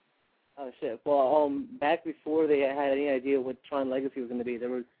 actually. Oh shit! Well, back before they had any idea what Tron Legacy was going to be, they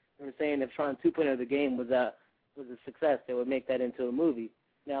were saying if Tron 2.0 the game was a success, they would make that into a movie.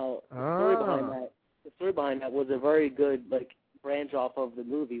 Now the story behind that was a very good branch off of the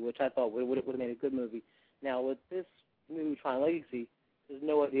movie, which I thought would have made a good movie. Now with this new Tron Legacy, there's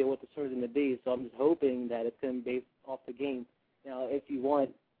no idea what the story's going to be, so I'm just hoping that it's going to be based off the game. Now, if you want,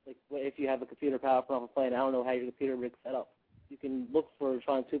 if you have a computer powered off a plane, I don't know how your computer rig's set up. You can look for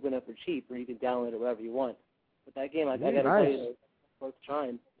Tron 2.0 for cheap, or you can download it wherever you want. But that game, I got to tell you, it's worth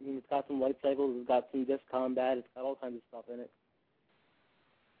trying. I mean, it's got some light cycles, it's got some disc combat, it's got all kinds of stuff in it.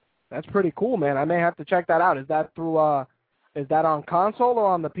 That's pretty cool, man. I may have to check that out. Is that through? Is that on console or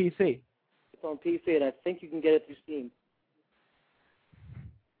on the PC? It's on PC, and I think you can get it through Steam.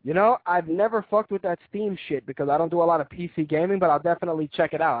 You know, I've never fucked with that Steam shit because I don't do a lot of PC gaming, but I'll definitely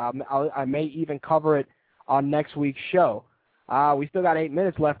check it out. I may even cover it on next week's show. We still got 8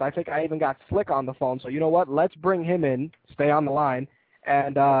 minutes left. I think I even got Slick on the phone. So you know what? Let's bring him in. Stay on the line,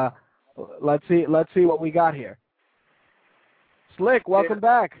 and let's see what we got here. Slick, welcome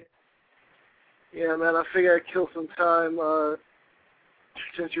back. Yeah, man. I figured I'd kill some time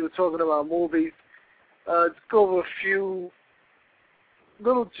since you were talking about movies. Let's go over a few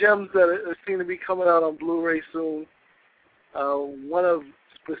little gems that seem to be coming out on Blu-ray soon. One of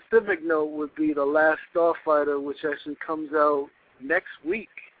specific note would be The Last Starfighter, which actually comes out next week.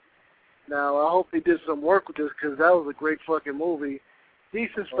 Now, I hope they did some work with this because that was a great fucking movie.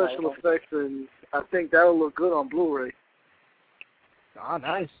 Decent special effects, and I think that'll look good on Blu-ray. Ah,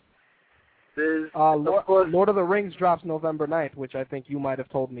 nice. There's, Lord of the Rings drops November 9th, which I think you might have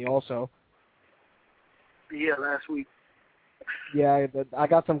told me also. Yeah, last week. Yeah, I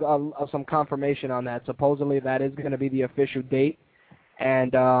got some confirmation on that. Supposedly that is going to be the official date,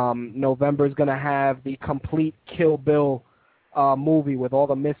 and November is going to have the complete Kill Bill movie with all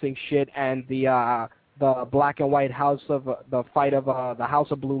the missing shit, and the black and white house of the fight of the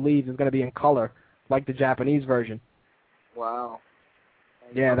House of Blue Leaves is going to be in color, like the Japanese version. Wow.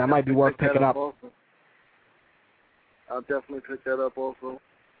 Yeah, that might be worth picking up. I'll definitely pick that up also.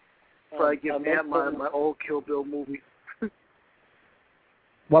 Probably give Ant my old Kill Bill movie.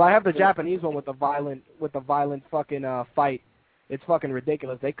 Well, I have the Japanese one with the violent fucking fight. It's fucking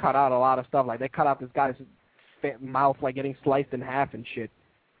ridiculous. They cut out a lot of stuff. Like they cut out this guy's mouth like getting sliced in half and shit.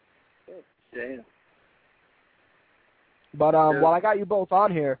 Damn. But while I got you both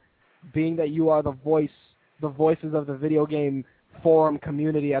on here, being that you are the voices of the video game forum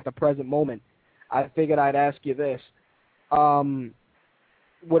community at the present moment, I figured I'd ask you this: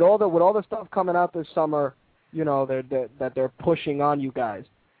 with all the stuff coming out this summer, you know, that they're pushing on you guys,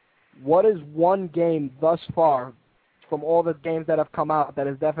 what is one game thus far from all the games that have come out that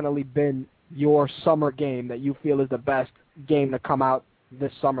has definitely been your summer game that you feel is the best game to come out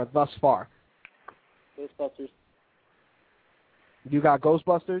this summer thus far? Ghostbusters. You got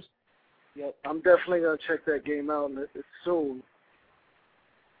Ghostbusters? Yep. I'm definitely going to check that game out soon.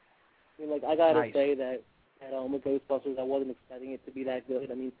 I mean, I got to say that with Ghostbusters, I wasn't expecting it to be that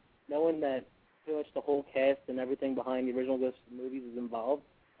good. I mean, knowing that pretty much the whole cast and everything behind the original Ghostbusters movies is involved,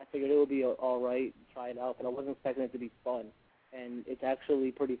 I figured it would be all right, try it out, but I wasn't expecting it to be fun. And it's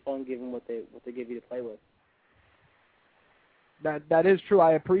actually pretty fun given what they give you to play with. That is true.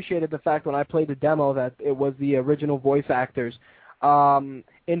 I appreciated the fact when I played the demo that it was the original voice actors.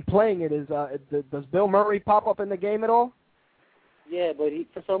 In playing it, does Bill Murray pop up in the game at all? Yeah, but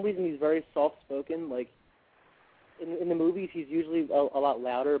for some reason he's very soft-spoken. Like in the movies, he's usually a lot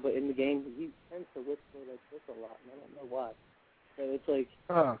louder, but in the game he tends to whisper like this a lot, and I don't know why. So it's like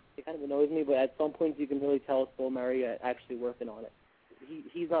it kind of annoys me. But at some points, you can really tell it's Bill Murray actually working on it.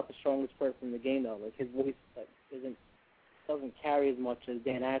 He's not the strongest person in the game though. Like his voice isn't doesn't carry as much as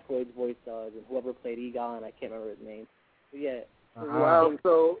Dan Aykroyd's voice does, and whoever played Egon, I can't remember his name. But yeah. Wow.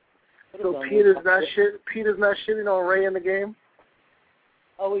 So Peter's not shitting on Ray in the game.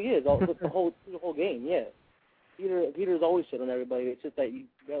 Oh, he is. The whole game, yeah. Peter's always shit on everybody. It's just that you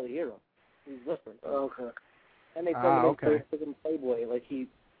barely hear him. He's whispering. Okay. And they tell him he's playboy. Like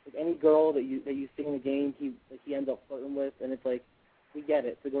any girl that you see in the game, he ends up flirting with, and it's like, we get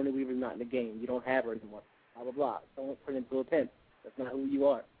it. Sigourney Weaver's not in the game. You don't have her anymore. Blah blah blah. Don't turn into a pimp. That's not who you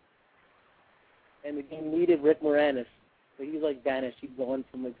are. And the game needed Rick Moranis, but he's like vanished. He's gone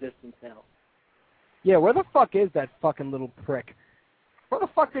from existence now. Yeah, where the fuck is that fucking little prick? Where the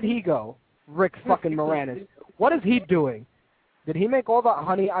fuck did he go? Rick fucking Moranis. What is he doing? Did he make all the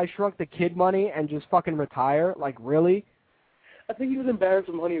Honey, I Shrunk the Kid money and just fucking retire? Like, really? I think he was embarrassed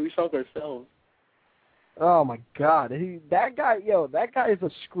from Honey, We Shrunk Ourselves. Oh, my God. That guy is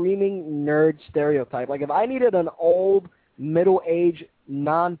a screaming nerd stereotype. Like, if I needed an old, middle-aged,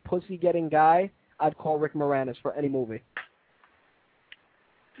 non-pussy-getting guy, I'd call Rick Moranis for any movie.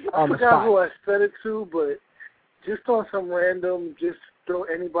 I forgot who I said it to, but just on some random, just throw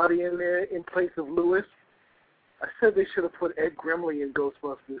anybody in there in place of Lewis. I said they should have put Ed Grimley in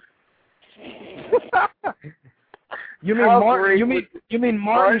Ghostbusters. You mean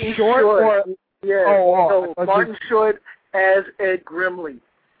Martin Short? Or, yeah, Martin Short as Ed Grimley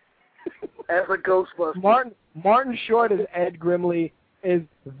as a Ghostbuster. Martin Short as Ed Grimley is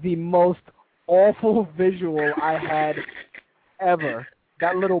the most awful visual I had ever.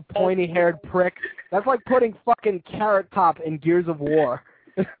 That little pointy-haired prick. That's like putting fucking Carrot Top in Gears of War.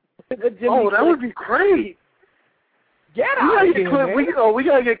 Oh, that would be great. Get out of here, man. We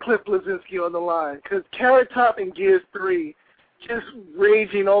gotta get Cliff Blazinski on the line, because Carrot Top in Gears 3 just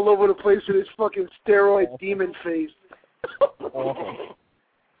raging all over the place with his fucking steroid demon face. Awful.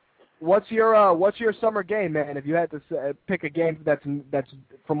 What's your summer game, man? If you had to pick a game that's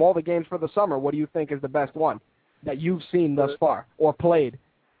from all the games for the summer, what do you think is the best one that you've seen thus far or played?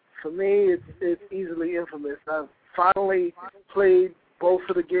 For me, it's easily Infamous. I've finally played both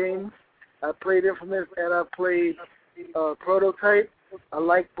of the games. I played Infamous and I played Prototype. I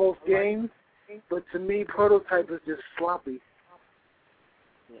like both games, but to me, Prototype is just sloppy.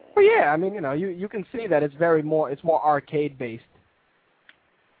 Well, yeah, I mean, you can see that it's more arcade based.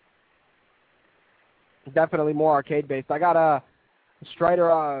 Definitely more arcade based. I got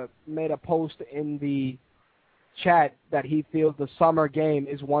Strider made a post in the chat that he feels the summer game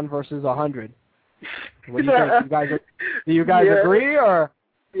is 1 versus 100. What do you think? Do you guys agree or?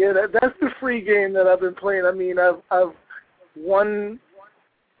 Yeah, that's the free game that I've been playing. I mean, I've won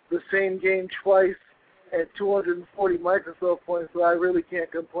the same game twice at 240 Microsoft points, so I really can't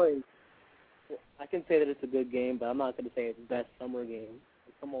complain. Well, I can say that it's a good game, but I'm not going to say it's the best summer game.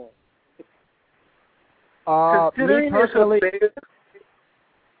 Come on. Me personally,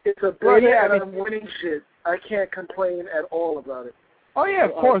 it's a beta and I'm winning shit. I can't complain at all about it. Oh yeah,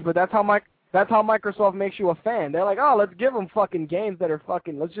 of course, but that's how Microsoft makes you a fan. They're like, oh, let's give them fucking games that are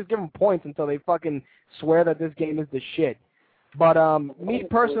fucking. Let's just give them points until they fucking swear that this game is the shit. But me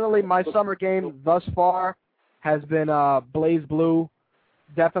personally, my summer game thus far has been Blaze Blue.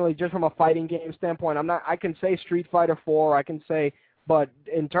 Definitely, just from a fighting game standpoint. I can say Street Fighter 4. I can say. But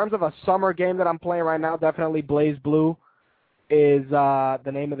in terms of a summer game that I'm playing right now, definitely Blaze Blue is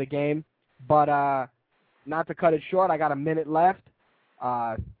the name of the game. But not to cut it short, I got a minute left.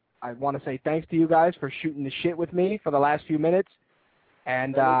 I want to say thanks to you guys for shooting the shit with me for the last few minutes.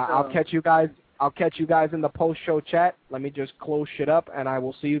 And I'll catch you guys in the post-show chat. Let me just close shit up, and I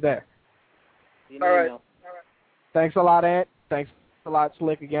will see you there. All right. Thanks a lot, Ant. Thanks a lot,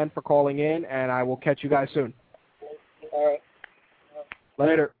 Slick, again, for calling in, and I will catch you guys soon. All right.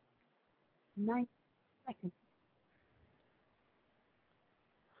 Later. 9 seconds.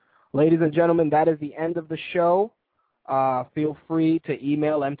 Ladies and gentlemen, that is the end of the show. Feel free to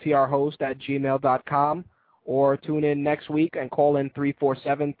email mtrhost@gmail.com or tune in next week and call in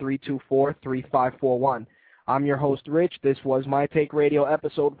 347-324-3541. I'm your host, Rich. This was My Take Radio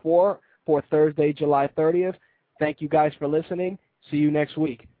Episode 4 for Thursday, July 30th. Thank you guys for listening. See you next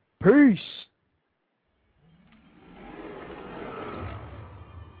week. Peace!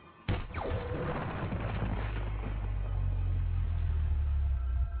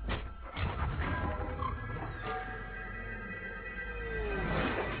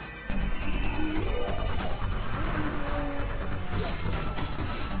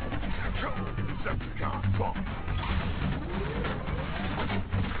 Decepticon,